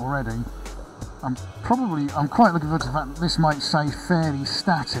thinners on it already. I'm quite looking forward to the fact that this might stay fairly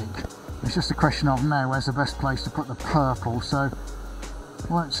static. It's just a question of now where's the best place to put the purple. So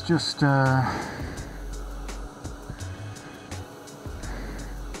let's just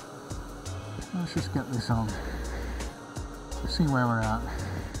get this on. See where we're at.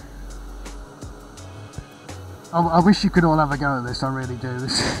 I wish you could all have a go at this. I really do. Do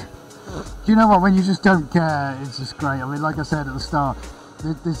you know what? When you just don't care, it's just great. I mean, like I said at the start,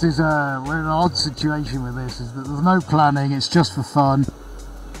 this is we're in an odd situation with this. Is that there's no planning. It's just for fun.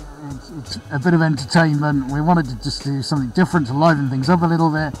 It's a bit of entertainment. We wanted to just do something different to liven things up a little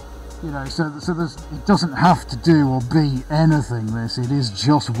bit, you know. So there's, it doesn't have to do or be anything. It is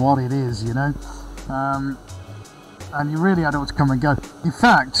just what it is, you know. And you really had to come and go. In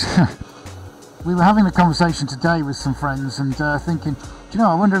fact, we were having a conversation today with some friends and thinking, do you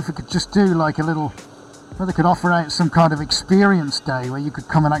know, I wonder if we could just do like a little, whether they could offer out some kind of experience day where you could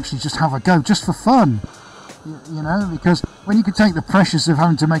come and actually just have a go, just for fun. You know, because when you can take the pressures of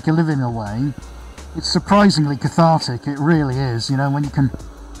having to make a living away, it's surprisingly cathartic. It really is. You know, when you can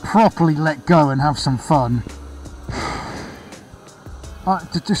properly let go and have some fun.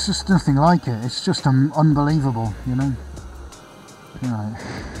 There's just nothing like it. It's just unbelievable, you know. Right.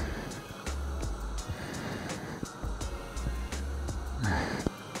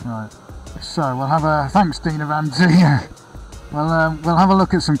 Right. So we'll have a thanks, Dina Vanti. We'll have a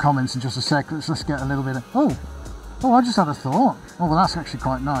look at some comments in just a sec. Let's get a little bit of... Oh, I just had a thought. Oh, well, that's actually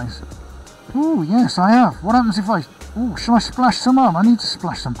quite nice. Oh, yes, I have. What happens if I... Oh, shall I splash some on? I need to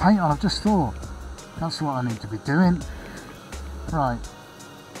splash some paint on, I've just thought. That's what I need to be doing. Right.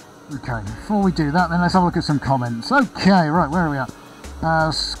 Okay, before we do that, then let's have a look at some comments. Okay, right, where are we at?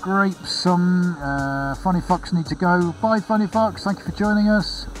 Scrape some... Funny Fox need to go. Bye, Funny Fox. Thank you for joining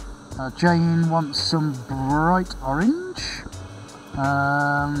us. Jane wants some bright orange.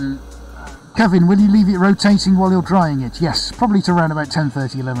 Kevin, will you leave it rotating while you're drying it? Yes, probably to around about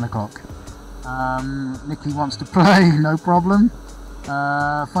 10:30, 11 o'clock. Nikki wants to play, no problem.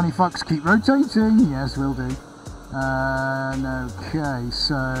 Funny Fox, keep rotating. Yes, will do. Okay,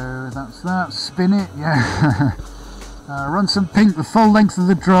 so that's that. Spin it, yeah. Run some pink the full length of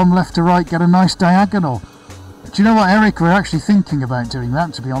the drum, left to right, get a nice diagonal. Do you know what, Eric? We're actually thinking about doing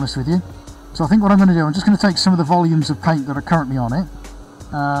that, to be honest with you. So I think what I'm going to do, I'm just going to take some of the volumes of paint that are currently on it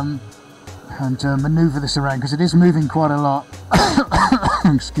and manoeuvre this around, because it is moving quite a lot.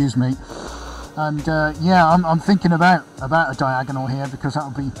 Excuse me. And yeah, I'm thinking about a diagonal here, because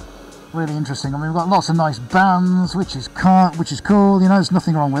that'll be really interesting. I mean, we've got lots of nice bands, which is cool, you know, there's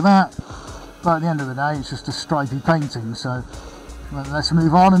nothing wrong with that. But at the end of the day, it's just a stripy painting, so let's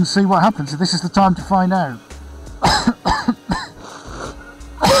move on and see what happens. So this is the time to find out.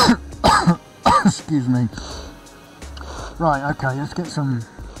 Excuse me. Right, okay, let's get some...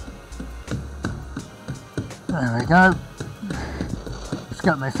 There we go. Just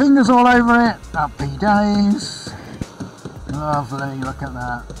got my fingers all over it. Happy days. Lovely, look at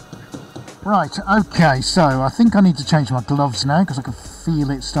that. Right, okay, so I think I need to change my gloves now, because I can feel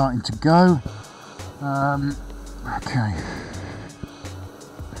it starting to go. Okay.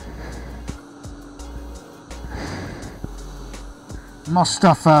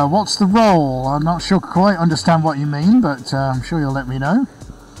 Mustafa, what's the role? I'm not sure quite understand what you mean, but I'm sure you'll let me know.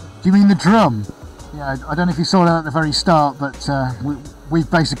 Do you mean the drum? Yeah, I don't know if you saw that at the very start, but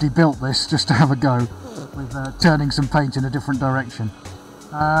we've basically built this just to have a go with turning some paint in a different direction.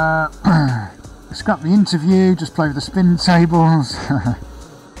 Scrap the interview, just play with the spin tables.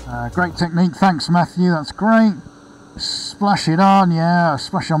 Great technique, thanks Matthew, that's great. splash it on, yeah,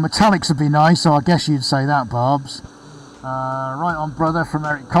 splash it on. Metallics would be nice, so I guess you'd say that, Barbs. Right on, brother, from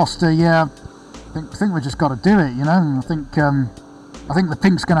Eric Costa, yeah. I think we just got to do it, you know. I think the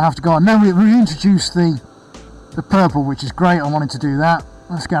pink's going to have to go on. No, we introduced the purple, which is great. I wanted to do that.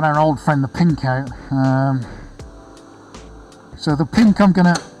 Let's get our old friend the pink out. So the pink I'm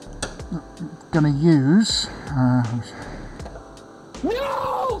gonna use.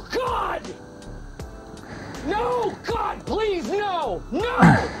 No, God! No, God, please, no!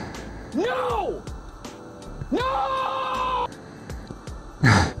 No! No! No!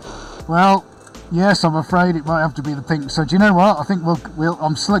 Well, yes, I'm afraid it might have to be the pink. So do you know what? I think I'm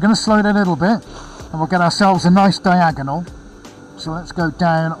going to slow it a little bit, and we'll get ourselves a nice diagonal. So let's go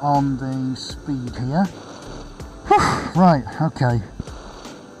down on the speed here. Right, okay.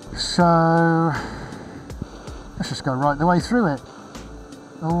 So let's just go right the way through it.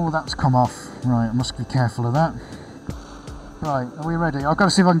 Oh, that's come off. Right, I must be careful of that. Right, are we ready? I've got to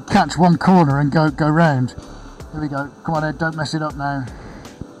see if I can catch one corner and go round. Here we go. Come on, Ed, don't mess it up now.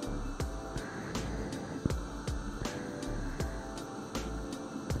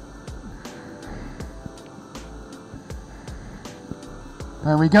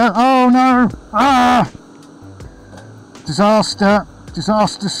 There we go. Oh no! Ah! Disaster!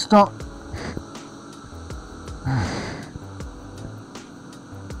 Disaster! Stop!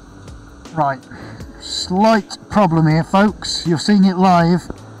 Right. Slight problem here, folks. You're seeing it live.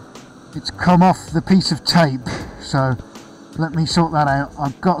 It's come off the piece of tape. So let me sort that out.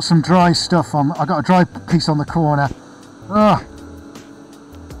 I've got some dry stuff on. I've got a dry piece on the corner. Ah!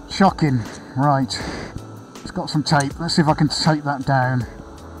 Shocking. Right. It's got some tape. Let's see if I can tape that down.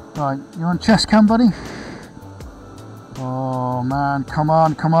 Right, you on chest cam, buddy? Oh man, come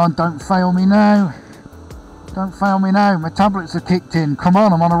on, don't fail me now. Don't fail me now. My tablets are kicked in. Come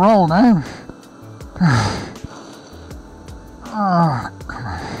on, I'm on a roll now. Oh, come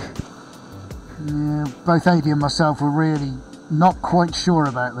on. Yeah, both Adrian and myself were really not quite sure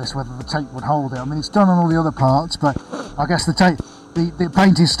about this, whether the tape would hold it. I mean, it's done on all the other parts, but I guess the tape, the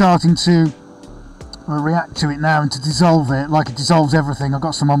paint is starting to react to it now and to dissolve it like it dissolves everything. I've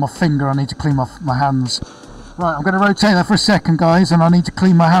got some on my finger. I need to clean my hands. Right, I'm going to rotate that for a second, guys, and I need to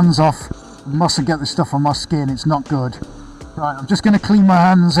clean my hands off. I mustn't get this stuff on my skin. It's not good. Right, I'm just going to clean my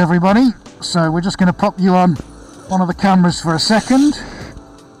hands, everybody. So we're just going to pop you on one of the cameras for a second.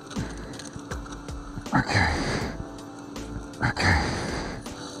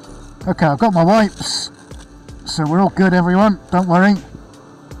 Okay, I've got my wipes, so we're all good, everyone. Don't worry.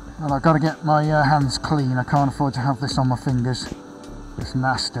 Well, I've got to get my hands clean. I can't afford to have this on my fingers. It's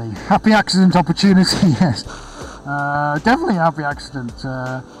nasty. Happy accident opportunity, yes. Definitely a happy accident.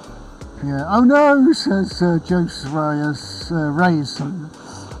 Yeah. Oh no, says Jose Reyes.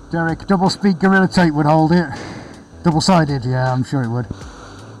 Derek, double speed gorilla tape would hold it. Double-sided, yeah, I'm sure it would.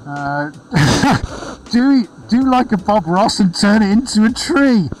 Do like a Bob Ross and turn it into a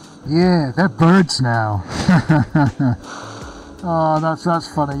tree. Yeah, they're birds now. Oh, that's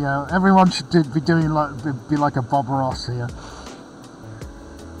funny. Yeah, everyone should be like a Bob Ross here.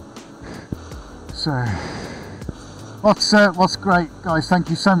 So, what's great, guys? Thank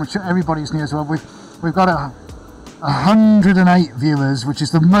you so much. Everybody's new as well. We've got 108 viewers, which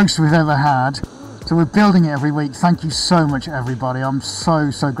is the most we've ever had. So we're building it every week. Thank you so much, everybody. I'm so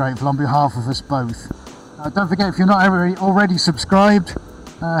grateful on behalf of us both. Don't forget, if you're not already subscribed,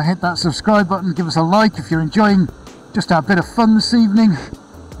 hit that subscribe button. Give us a like if you're enjoying just our bit of fun this evening.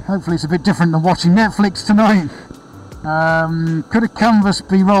 Hopefully it's a bit different than watching Netflix tonight. Could a canvas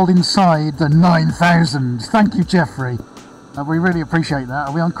be rolled inside the 9,000? Thank you, Jeffrey. We really appreciate that.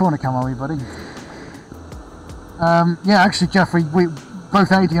 Are we on corner cam, are we, buddy? Yeah, actually, Jeffrey,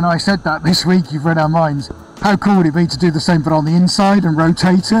 both Adrian and I said that this week. You've read our minds. How cool would it be to do the same but on the inside and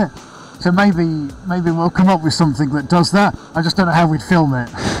rotate it? So maybe we'll come up with something that does that. I just don't know how we'd film it.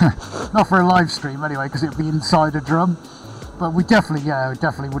 Not for a live stream anyway, because it'd be inside a drum. But we definitely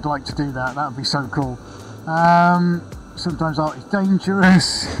would like to do that. That would be so cool. Sometimes art is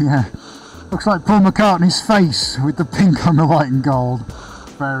dangerous. Yeah. Looks like Paul McCartney's face with the pink on the white and gold.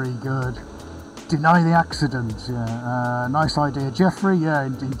 Very good. Deny the accident. Yeah. Nice idea, Jeffrey. Yeah,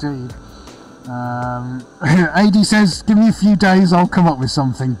 indeed. AD says, give me a few days, I'll come up with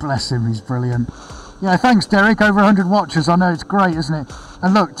something. Bless him, he's brilliant. Yeah, thanks, Derek. Over 100 watchers. I know, it's great, isn't it?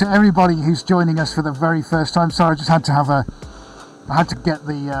 And look, to everybody who's joining us for the very first time, sorry, I just had to get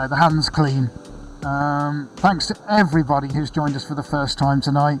the hands clean. Thanks to everybody who's joined us for the first time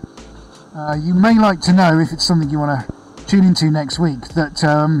tonight. You may like to know, if it's something you want to tune into next week, that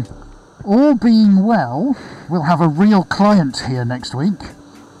all being well, we'll have a real client here next week.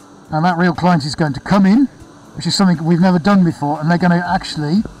 And that real client is going to come in which is something we've never done before, and they're going to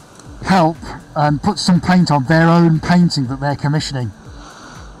actually help and put some paint on their own painting that they're commissioning.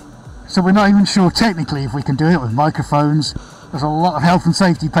 So we're not even sure technically if we can do it with microphones. There's a lot of health and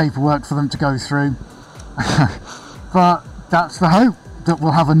safety paperwork for them to go through. But that's the hope, that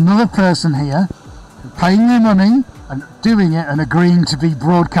we'll have another person here paying their money and doing it and agreeing to be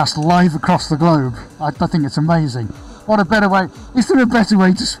broadcast live across the globe. I think it's amazing. What a better way, is there a better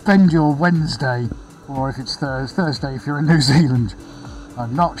way to spend your Wednesday? Or if it's Thursday if you're in New Zealand.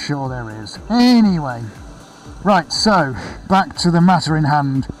 I'm not sure there is. Anyway, right, so back to the matter in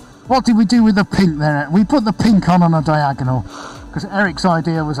hand. What did we do with the pink there? We put the pink on a diagonal because Eric's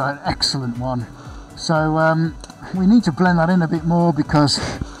idea was an excellent one. So we need to blend that in a bit more because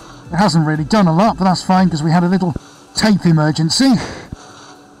it hasn't really done a lot, but that's fine because we had a little tape emergency.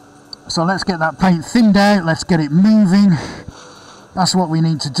 So let's get that paint thinned out, let's get it moving. That's what we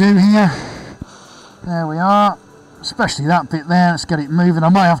need to do here. There we are, especially that bit there, let's get it moving. I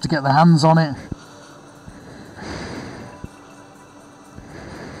might have to get the hands on it.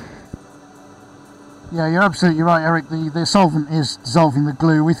 Yeah, you're absolutely right, Eric. The solvent is dissolving the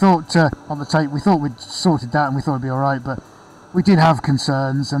glue. We thought on the tape, we thought we'd sorted that and we thought it'd be alright, but we did have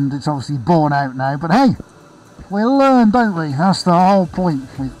concerns and it's obviously borne out now. But hey, we'll learn, don't we? That's the whole point.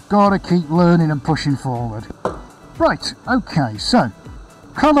 We've got to keep learning and pushing forward. Right, okay, so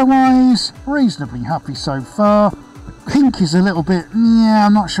colour-wise, reasonably happy so far. Pink is a little bit, yeah,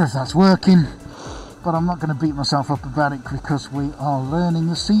 I'm not sure if that's working. But I'm not going to beat myself up about it because we are learning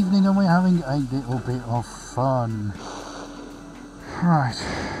this evening and we're having a little bit of fun. Right.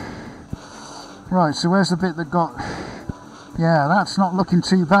 Right, so where's the bit that got... Yeah, that's not looking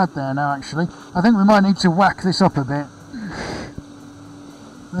too bad there now, actually. I think we might need to whack this up a bit.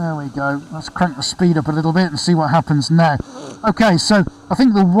 There we go. Let's crank the speed up a little bit and see what happens now. Okay, so I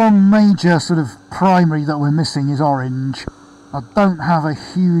think the one major sort of primary that we're missing is orange. I don't have a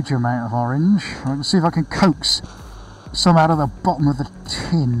huge amount of orange. I can see if I can coax some out of the bottom of the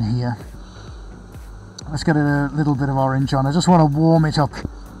tin here. Let's get a little bit of orange on. I just want to warm it up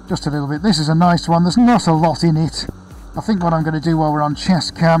just a little bit. This is a nice one. There's not a lot in it. I think what I'm going to do while we're on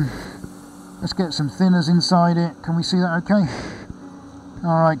chest cam, let's get some thinners inside it. Can we see that okay?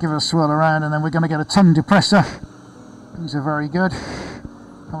 Alright, give it a swirl around and then we're going to get a tongue depressor. These are very good.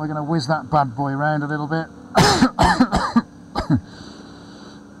 And we're going to whiz that bad boy around a little bit.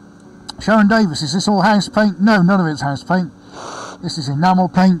 Sharon Davis, is this all house paint? No, none of it's house paint. This is enamel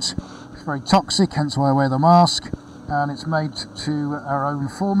paint. It's very toxic, hence why I wear the mask. And it's made to our own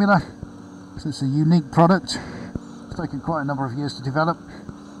formula. So it's a unique product. It's taken quite a number of years to develop.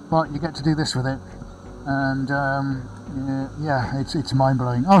 But you get to do this with it. And yeah, it's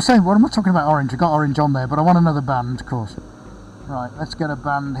mind-blowing. Oh, say, what am I talking about orange? I got orange on there, but I want another band, of course. Right, let's get a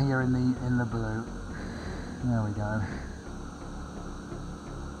band here in the blue. There we go.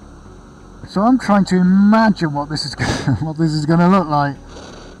 So I'm trying to imagine what this is going to look like,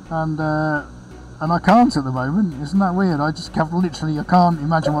 and I can't at the moment. Isn't that weird? I just can't I can't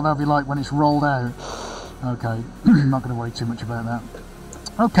imagine what that'll be like when it's rolled out. Okay, I'm not going to worry too much about that.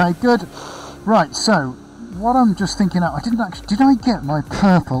 Okay, good. Right, so what I'm just thinking out, did I get my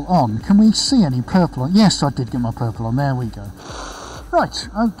purple on? Can we see any purple on? Yes, I did get my purple on. There we go. Right,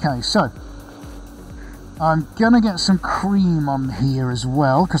 okay, so I'm gonna get some cream on here as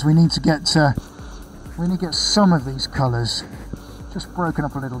well because we need to get some of these colours just broken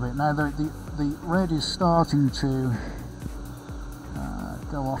up a little bit. Now the red is starting to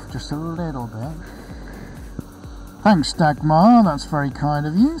go off just a little bit. Thanks, Dagmar, that's very kind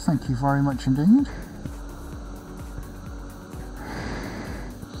of you. Thank you very much indeed.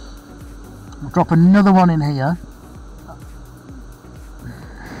 We'll drop another one in here.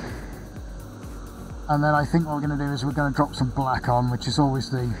 And then I think what we're going to do is we're going to drop some black on, which is always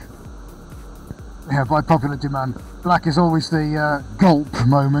the, yeah, by popular demand, black is always the gulp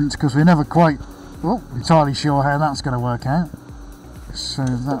moment, because we're never quite entirely sure how that's going to work out. So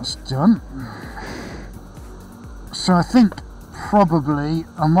that's done. So I think probably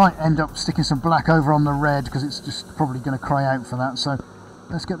I might end up sticking some black over on the red, because it's just probably going to cry out for that. So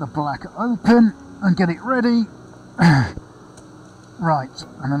let's get the black open and get it ready. Right,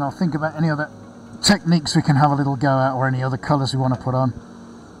 and then I'll think about any other techniques we can have a little go at, or any other colours we want to put on.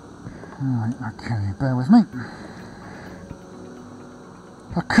 Right, okay, bear with me.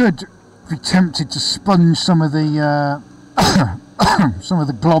 I could be tempted to sponge some of the some of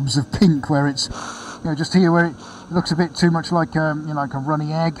the globs of pink where it's, you know, just here where it looks a bit too much like you know, like a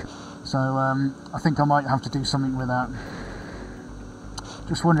runny egg. So I think I might have to do something with that.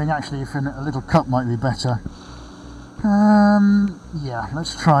 Just wondering actually if a little cup might be better. Yeah,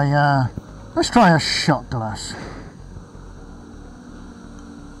 let's try Let's try a shot glass.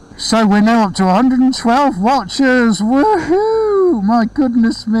 So we're now up to 112 watchers. Woohoo! My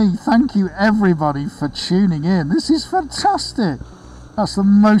goodness me. Thank you everybody for tuning in. This is fantastic. That's the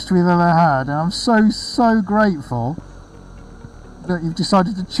most we've ever had. And I'm so grateful that you've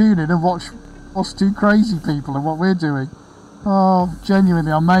decided to tune in and watch us two crazy people and what we're doing. Oh,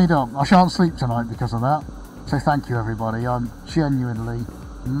 genuinely, I'm made up. I shan't sleep tonight because of that. So thank you everybody. I'm genuinely,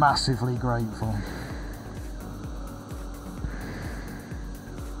 massively grateful.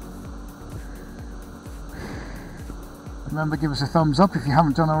 Remember, give us a thumbs up if you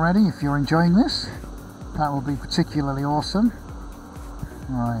haven't done already, if you're enjoying this. That will be particularly awesome.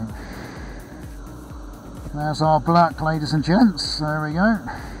 Right. There's our black, ladies and gents. There we go.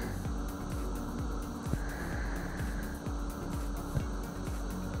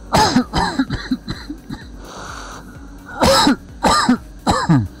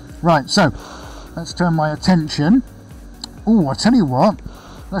 Right, so let's turn my attention. Oh, I tell you what,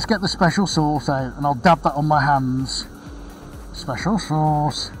 let's get the special sauce out and I'll dab that on my hands. Special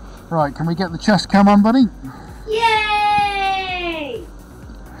sauce. Right, can we get the chest cam on, buddy? Yay!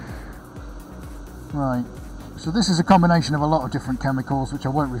 Right, so this is a combination of a lot of different chemicals which I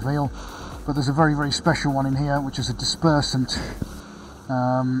won't reveal, but there's a very special one in here which is a dispersant,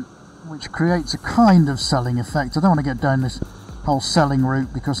 which creates a kind of selling effect. I don't want to get down this whole selling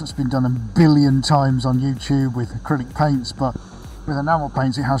route because it's been done a billion times on YouTube with acrylic paints, but with enamel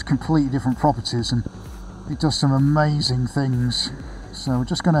paints it has completely different properties and it does some amazing things. So we're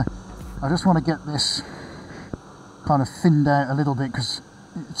just gonna, I just want to get this kind of thinned out a little bit because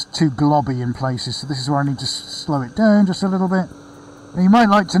it's too globby in places, so this is where I need to slow it down just a little bit. Now you might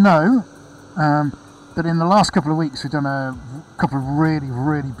like to know that in the last couple of weeks we've done a couple of really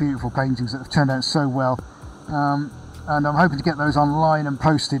beautiful paintings that have turned out so well, and I'm hoping to get those online and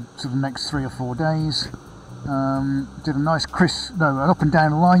posted for the next 3 or 4 days. Did a nice an up and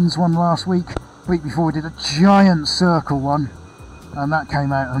down lines one last week. The week before we did a giant circle one, and that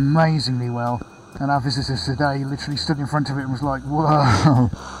came out amazingly well. And our visitors today literally stood in front of it and was like, whoa,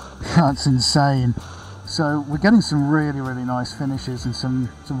 that's insane. So we're getting some really nice finishes and some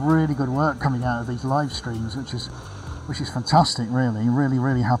really good work coming out of these live streams, which is fantastic,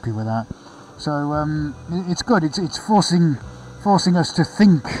 really happy with that. So it's good. It's forcing us to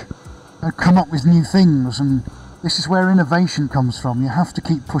think and come up with new things, and this is where innovation comes from. You have to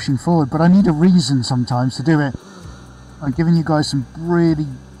keep pushing forward, but I need a reason sometimes to do it. I'm giving you guys some really,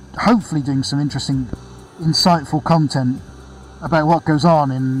 hopefully doing some interesting, insightful content about what goes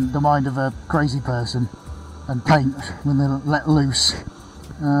on in the mind of a crazy person, and paint, when they're let loose,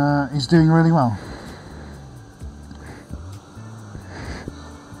 is doing really well.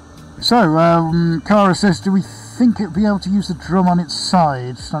 So, Cara says, do we think it'll be able to use the drum on its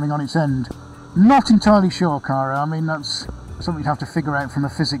side, standing on its end? Not entirely sure, Cara. I mean, that's something you'd have to figure out from a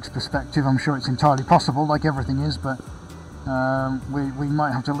physics perspective. I'm sure it's entirely possible, like everything is, but we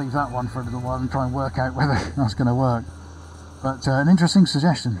might have to leave that one for a little while and try and work out whether that's going to work. But an interesting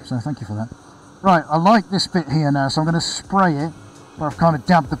suggestion, so thank you for that. Right, I like this bit here now, so I'm going to spray it, where I've kind of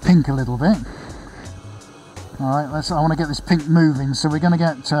dabbed the pink a little bit. Alright, I want to get this pink moving, so we're going to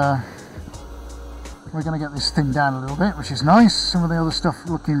get this thing down a little bit, which is nice. Some of the other stuff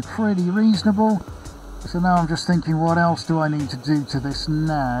looking pretty reasonable. So now I'm just thinking, what else do I need to do to this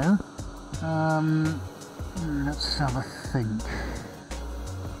now? Let's have a think.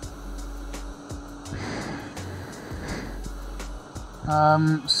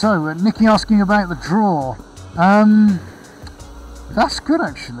 So Nikki asking about the draw. That's good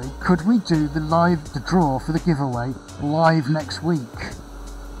actually. Could we do the draw for the giveaway live next week?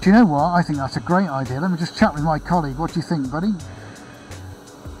 Do you know what? I think that's a great idea. Let me just chat with my colleague. What do you think, buddy?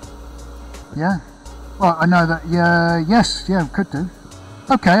 Yeah? Well, I know that, yes, we could do.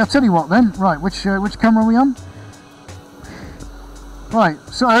 Okay, I'll tell you what then. Right, which camera are we on? Right,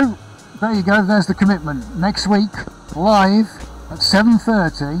 so, there you go, there's the commitment. Next week, live at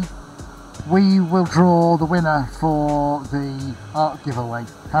 7:30, we will draw the winner for the art giveaway.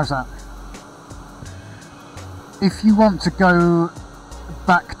 How's that? If you want to go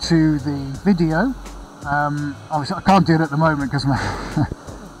back to the video, obviously I can't do it at the moment because my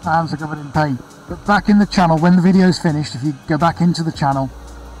hands are covered in paint, but back in the channel when the video is finished, if you go back into the channel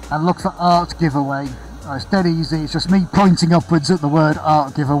and look for art giveaway, it's dead easy. It's just me pointing upwards at the word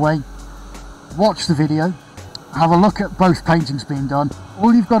art giveaway. Watch the video, have a look at both paintings being done.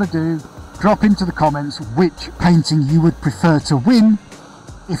 All you've got to do, drop into the comments which painting you would prefer to win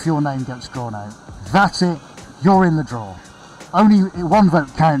if your name gets drawn out. That's it, you're in the draw. Only one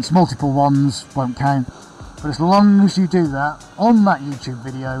vote counts, multiple ones won't count, but as long as you do that on that YouTube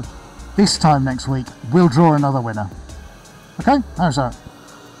video, this time next week, we'll draw another winner. Okay, how's that?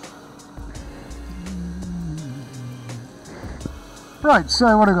 Right,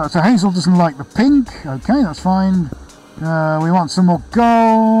 so what have we got? So Hazel doesn't like the pink. Okay, that's fine. We want some more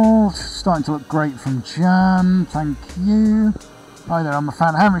gold. Starting to look great from Jan. Thank you. Hi there, I'm a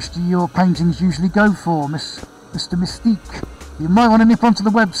fan. How much do your paintings usually go for, Mr. Mystique? You might want to nip onto the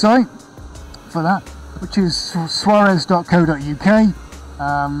website for that, which is suarez.co.uk.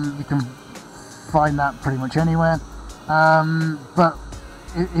 You can find that pretty much anywhere. But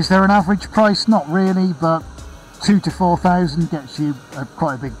is there an average price? Not really, but 2,000 to 4,000 gets you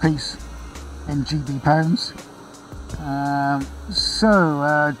quite a big piece in GB pounds.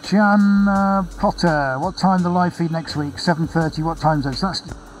 Jan Potter, what time the live feed next week? 7:30. What time zone? So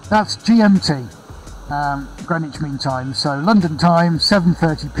that's GMT, Greenwich Mean Time. So London time,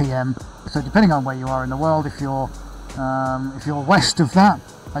 7:30 PM. So depending on where you are in the world, if you're west of that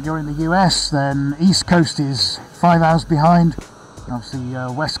and you're in the US, then East Coast is 5 hours behind. Obviously,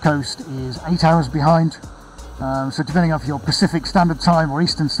 West Coast is 8 hours behind. So depending on if you're Pacific Standard Time or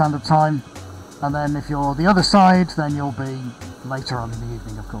Eastern Standard Time. And then if you're the other side, then you'll be later on in the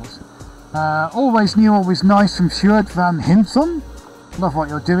evening, of course. Always new, always nice from Stuart Van Hintham. Love what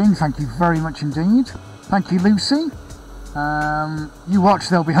you're doing. Thank you very much indeed. Thank you, Lucy. You watch,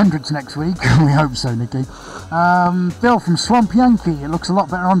 there'll be hundreds next week. We hope so, Nikki. Bill from Swamp Yankee. It looks a lot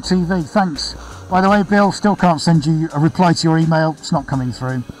better on TV. Thanks. By the way, Bill, still can't send you a reply to your email. It's not coming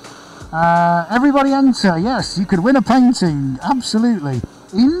through. Everybody enter. Yes, you could win a painting. Absolutely.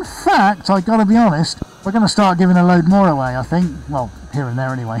 In fact, I gotta be honest, we're going to start giving a load more away, I think. Well, here and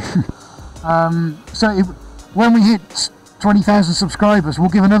there anyway. When we hit 20,000 subscribers, we'll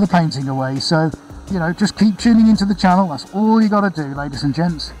give another painting away. So, you know, just keep tuning into the channel. That's all you got to do, ladies and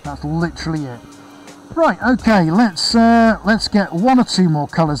gents. That's literally it. Right, okay, let's get one or two more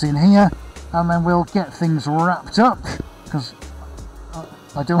colours in here, and then we'll get things wrapped up. Because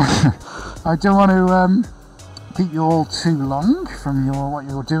I don't want to keep you all too long from what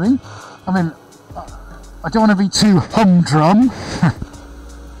you're doing. I mean, I don't want to be too humdrum.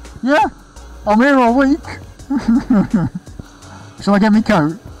 Yeah, I'm here all week. Shall I get me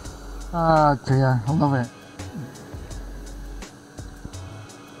coat? Oh dear, I love it.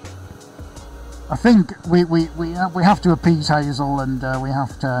 I think we have to appease Hazel, and we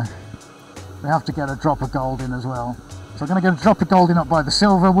have to get a drop of gold in as well. So I'm going to get a drop of gold in up by the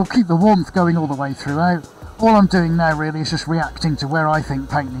silver. We'll keep the warmth going all the way throughout. All I'm doing now really is just reacting to where I think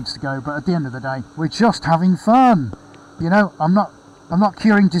paint needs to go, but at the end of the day, we're just having fun. You know, I'm not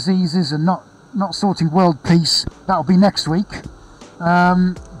curing diseases and not sorting world peace. That'll be next week.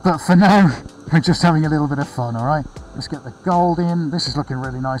 But for now, we're just having a little bit of fun, alright? Let's get the gold in. This is looking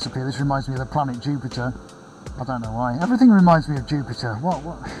really nice up here. This reminds me of the planet Jupiter. I don't know why. Everything reminds me of Jupiter. What?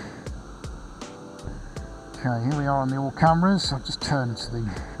 Okay, here we are on the all cameras. I'll just turn to the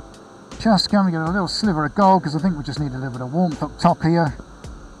chest cam. We get a little sliver of gold because I think we just need a little bit of warmth up top here.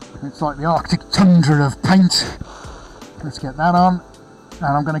 It's like the Arctic tundra of paint. Let's get that on. And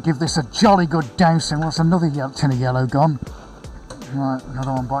I'm going to give this a jolly good dousing. What's another tin of yellow gone? Right,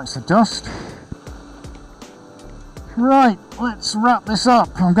 another one bites the dust. Right, let's wrap this up.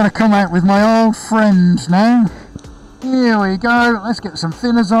 I'm going to come out with my old friend now. Here we go. Let's get some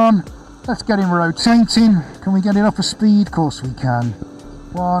thinners on. Let's get him rotating. Can we get it up a speed? Of course we can.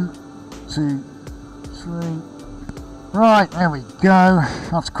 1, 2, 3. Right, there we go.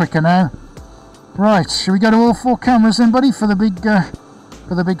 That's quicker now. Right, should we go to all 4 cameras then, buddy, for the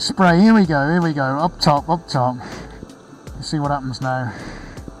big spray? Here we go. Here we go. Up top. Up top. Let's see what happens now.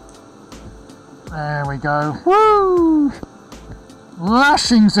 There we go. Woo!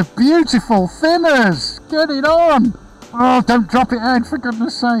 Lashings of beautiful thinners. Get it on. Oh, don't drop it out, for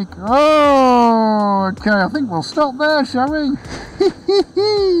goodness sake. Oh, okay, I think we'll stop there, shall we?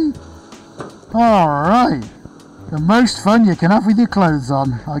 Alright. The most fun you can have with your clothes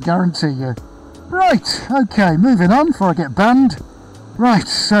on, I guarantee you. Right, okay, moving on before I get banned. Right,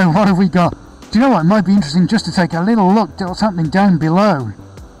 so what have we got? Do you know what? It might be interesting just to take a little look at what's happening down below.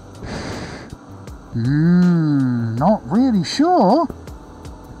 Not really sure,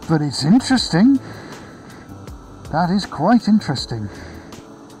 but it's interesting. That is quite interesting.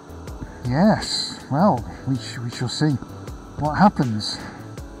 Yes, well, we shall see what happens.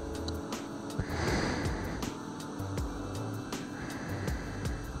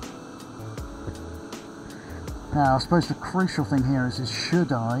 Now, I suppose the crucial thing here is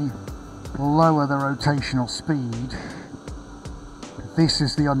should I lower the rotational speed? This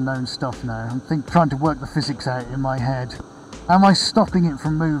is the unknown stuff now. I'm trying to work the physics out in my head. Am I stopping it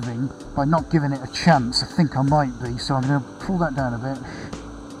from moving by not giving it a chance? I think I might be, so I'm going to pull that down a bit.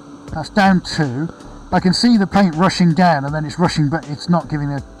 That's down 2. I can see the paint rushing down, and then it's rushing, but it's not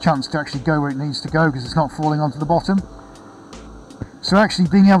giving it a chance to actually go where it needs to go because it's not falling onto the bottom. So actually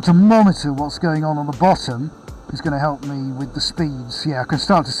being able to monitor what's going on the bottom is going to help me with the speeds. Yeah, I can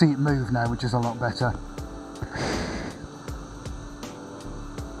start to see it move now, which is a lot better.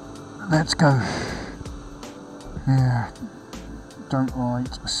 Let's go. Yeah, don't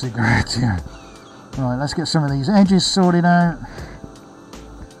light a cigarette here. Right, let's get some of these edges sorted out.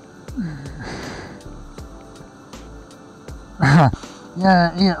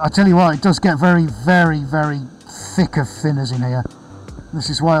 Yeah, I tell you what, it does get very, very, very thick of thinners in here. This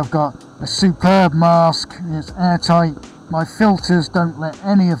is why I've got a superb mask. It's airtight. My filters don't let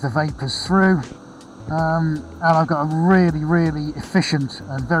any of the vapours through. And I've got a really, really efficient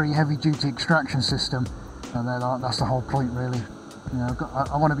and very heavy-duty extraction system. And that's the whole point, really. You know,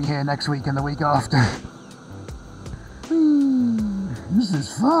 I want to be here next week and the week after. This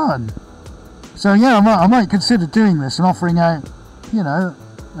is fun. So yeah, I might consider doing this and offering out, you know,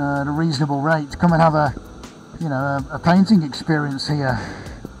 at a reasonable rate to come and have a, you know, a painting experience here.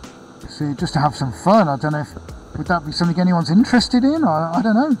 So just to have some fun. I don't know if would that be something anyone's interested in. I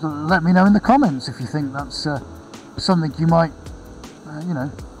don't know. Let me know in the comments if you think that's something you might, you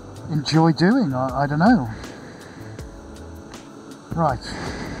know, enjoy doing. I don't know. Right.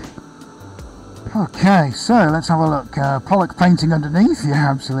 Okay, so let's have a look. Pollock painting underneath. Yeah,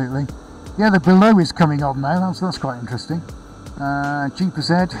 absolutely. Yeah, the below is coming on now. That's quite interesting. Jeepers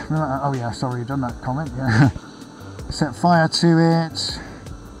Ed. Oh yeah, sorry, you've done that comment. Yeah. Set fire to it.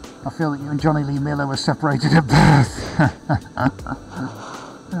 I feel that you and Johnny Lee Miller were separated at birth.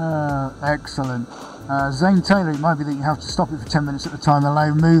 Excellent. Zane Taylor, it might be that you have to stop it for 10 minutes at a time,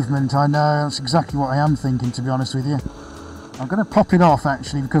 allow movement. I know, that's exactly what I am thinking, to be honest with you. I'm going to pop it off,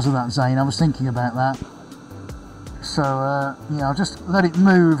 actually, because of that, Zane. I was thinking about that. So, yeah, I'll just let it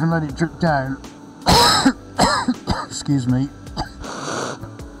move and let it drip down. Excuse me.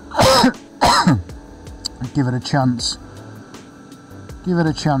 Give it a chance. Give it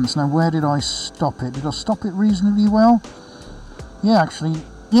a chance. Now, where did I stop it? Did I stop it reasonably well? Yeah, actually,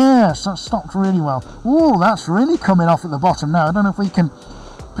 yes, that stopped really well. Oh, that's really coming off at the bottom now. I don't know if we can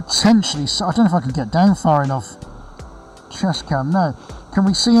potentially... I don't know if I can get down far enough. Chest cam, no. Can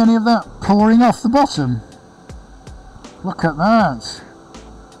we see any of that pouring off the bottom? Look at that.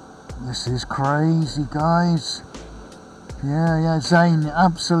 This is crazy, guys. Yeah, Zane,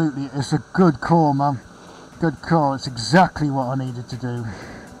 absolutely. It's a good call, man. Good call. It's exactly what I needed to do.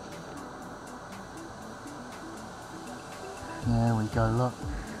 There we go, look.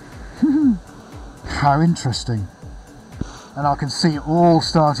 How interesting. And I can see it all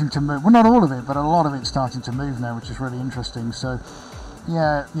starting to move. Well, not all of it, but a lot of it starting to move now, which is really interesting. So,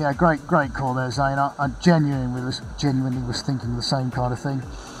 yeah, great call there, Zane. I genuinely was thinking the same kind of thing.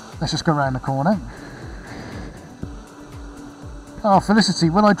 Let's just go around the corner. Oh,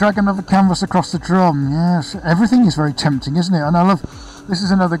 Felicity, will I drag another canvas across the drum? Yes, everything is very tempting, isn't it? And I love, this is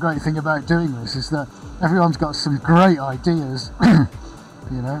another great thing about doing this, is that everyone's got some great ideas.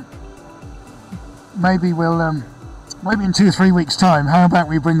 You know, maybe we'll, maybe in 2 or 3 weeks' time, how about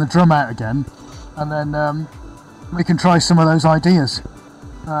we bring the drum out again, and then we can try some of those ideas.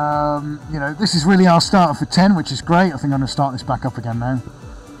 You know, this is really our starter for 10, which is great. I think I'm going to start this back up again now.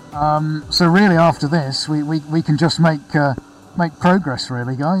 So really, after this, we can just make progress,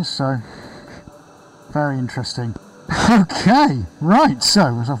 really, guys. So very interesting. Okay, right. So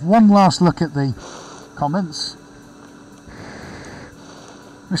let's have one last look at the comments.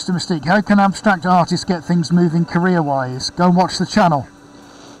 Mr. Mystique, how can abstract artists get things moving career-wise? Go and watch the channel.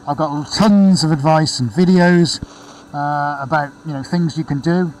 I've got tons of advice and videos about, you know, things you can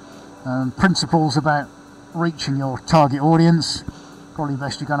do, principles about reaching your target audience. Probably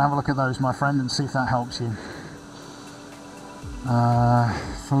best you go and have a look at those, my friend, and see if that helps you.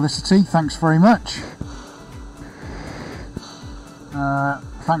 Felicity, thanks very much.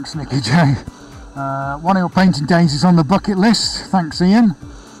 Thanks, Nicky J. One of your painting days is on the bucket list. Thanks, Ian.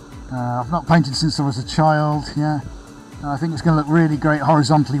 I've not painted since I was a child. Yeah, I think it's going to look really great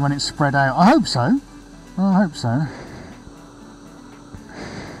horizontally when it's spread out. I hope so. I hope so.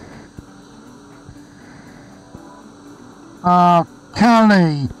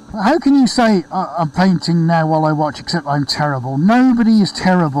 Carly, how can you say I'm painting now while I watch, except I'm terrible? Nobody is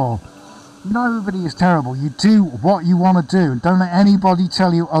terrible. Nobody is terrible. You do what you want to do. Don't let anybody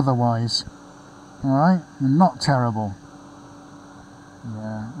tell you otherwise. Alright? You're not terrible.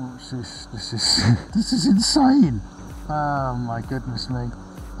 Yeah, this is insane. Oh my goodness me.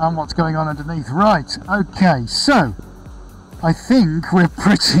 And what's going on underneath? Right, okay, so I think we're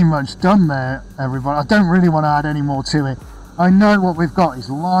pretty much done there, everybody. I don't really want to add any more to it. I know what we've got is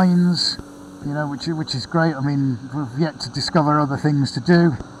lines, you know, which is great. I mean, we've yet to discover other things to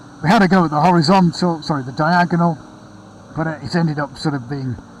do. We had to go with the horizontal, sorry, the diagonal, but it ended up sort of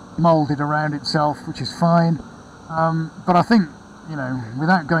being moulded around itself, which is fine. But I think, you know,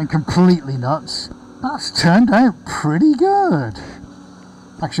 without going completely nuts, that's turned out pretty good.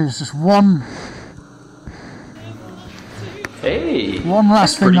 Actually, there's just one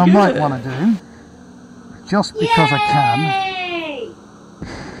last thing I might want to do, just because I can.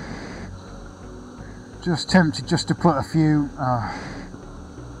 Just tempted just to put a few,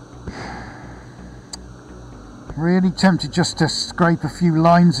 really tempted just to scrape a few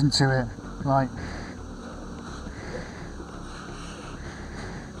lines into it, like.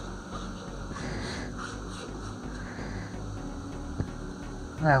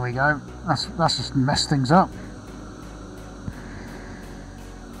 There we go. That's just messed things up.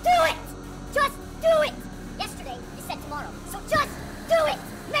 Do it! Just do it! Yesterday, you said tomorrow. So just do it!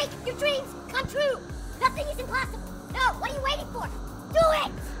 Make your dreams come true! Nothing is impossible! No, what are you waiting for? Do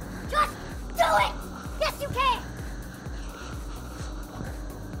it! Just do it! Yes, you can!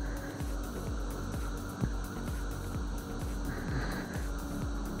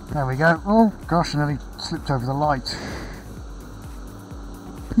 There we go. Oh, gosh, I nearly slipped over the light.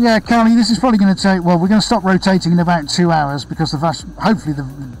 Yeah, Callie, this is probably going to take, well, we're going to stop rotating in about 2 hours because hopefully the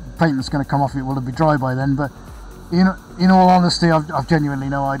paint that's going to come off it will be dry by then, but in all honesty, I've genuinely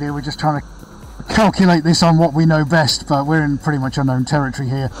no idea. We're just trying to calculate this on what we know best, but we're in pretty much unknown territory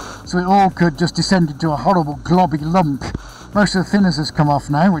here. So it all could just descend into a horrible globby lump. Most of the thinners has come off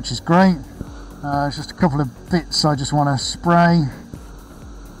now, which is great. It's just a couple of bits I just want to spray.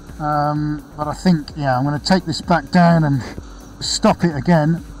 But I think, yeah, I'm going to take this back down and stop it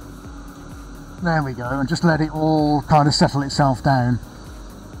again. There we go, and just let it all kind of settle itself down.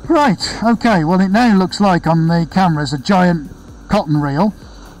 Right, okay, well it now looks like on the cameras a giant cotton reel,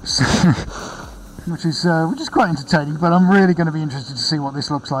 so, which is quite entertaining, but I'm really going to be interested to see what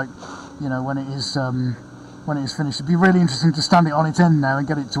this looks like, you know, when it is finished. It'd be really interesting to stand it on its end now and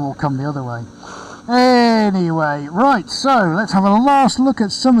get it to all come the other way. Anyway, right, so let's have a last look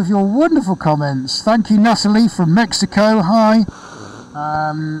at some of your wonderful comments. Thank you, Natalie from Mexico. Hi.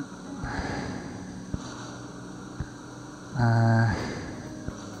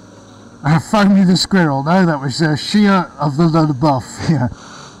 Foamy the Squirrel. No, that was Shia of the Buff. Yeah.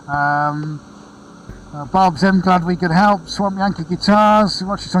 Barb's M, glad we could help. Swamp Yankee Guitars.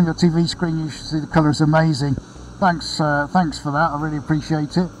 Watch it on your TV screen. You should see the colour is amazing. Thanks for that. I really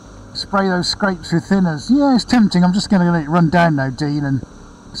appreciate it. Spray those scrapes with thinners. Yeah, it's tempting. I'm just going to let it run down now, Dean, and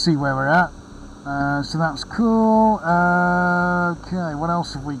see where we're at. So that's cool. Okay, what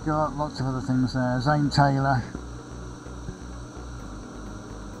else have we got? Lots of other things there. Zane Taylor.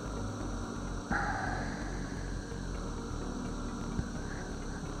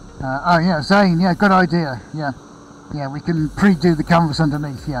 Oh yeah, Zane, yeah, good idea. Yeah, we can pre-do the canvas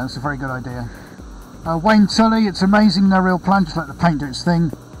underneath. Yeah, that's a very good idea. Wayne Tully, it's amazing, no real plan, just let the paint do its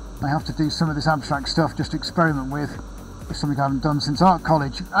thing. I have to do some of this abstract stuff just to experiment with. It's something I haven't done since art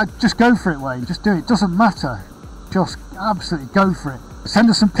college. Just go for it, Wayne, just do it. It doesn't matter. Just absolutely go for it.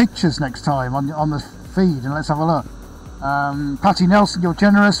 Send us some pictures next time on the feed and let's have a look. Patty Nelson, you're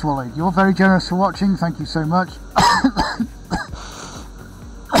generous. Well, you're very generous for watching. Thank you so much.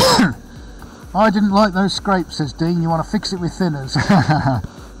 I didn't like those scrapes, says Dean. You want to fix it with thinners?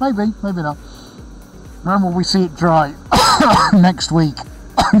 Maybe, maybe not. When will we see it dry? Next week,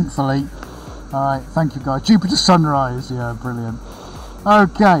 hopefully. Alright, thank you guys. Jupiter Sunrise, yeah, brilliant.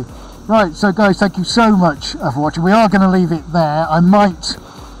 Okay, right, so guys, thank you so much for watching. We are going to leave it there. I might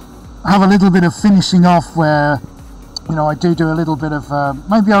have a little bit of finishing off where, you know, I do a little bit of,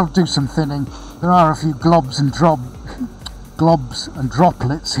 maybe I'll do some thinning. There are a few globs and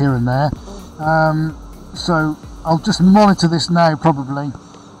droplets here and there. So I'll just monitor this now probably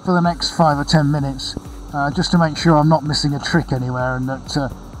for the next 5 or 10 minutes, just to make sure I'm not missing a trick anywhere and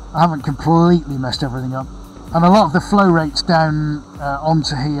that I haven't completely messed everything up. And a lot of the flow rates down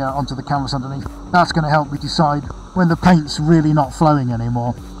onto here, onto the canvas underneath, that's going to help me decide when the paint's really not flowing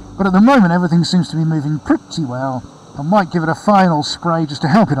anymore. But at the moment everything seems to be moving pretty well. I might give it a final spray just to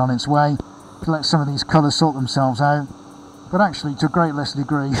help it on its way, to let some of these colours sort themselves out. But actually, to a great less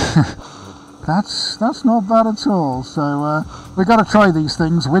degree, that's not bad at all. So we've got to try these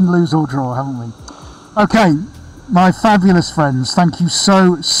things, win, lose or draw, haven't we? Okay, my fabulous friends, thank you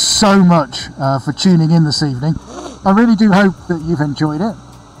so much for tuning in this evening. I really do hope that you've enjoyed it.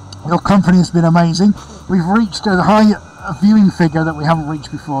 Your company has been amazing. We've reached a high viewing figure that we haven't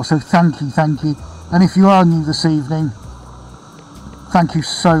reached before, so thank you. And if you are new this evening, thank you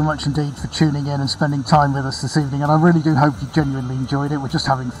so much indeed for tuning in and spending time with us this evening, and I really do hope you genuinely enjoyed it. We're just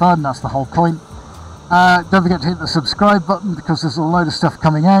having fun, that's the whole point. Don't forget to hit the subscribe button, because there's a load of stuff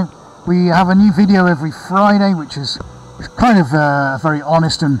coming out. We have a new video every Friday, which is kind of a very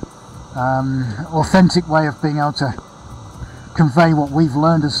honest and authentic way of being able to convey what we've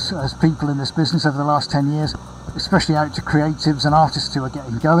learned as people in this business over the last 10 years, especially out to creatives and artists who are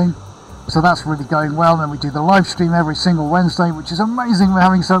getting going. So that's really going well. Then we do the live stream every single Wednesday, which is amazing. We're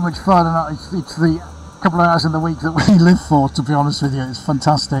having so much fun, and it's the couple of hours in the week that we live for, to be honest with you. It's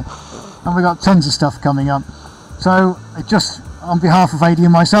fantastic, and we've got tons of stuff coming up. So just on behalf of Adrian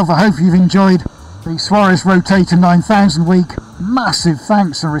and myself, I hope you've enjoyed the Suarez Rotator 9000 week. Massive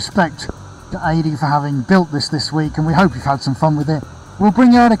thanks and respect to Adrian for having built this week, and we hope you've had some fun with it. We'll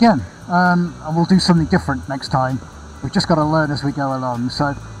bring you out again, and we'll do something different next time. We've just got to learn as we go along.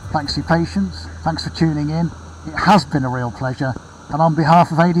 So thanks for your patience, thanks for tuning in. It has been a real pleasure, and on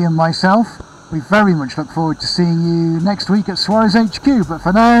behalf of Adrian and myself, we very much look forward to seeing you next week at Suarez HQ. But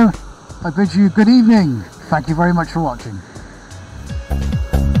for now, I bid you good evening. Thank you very much for watching.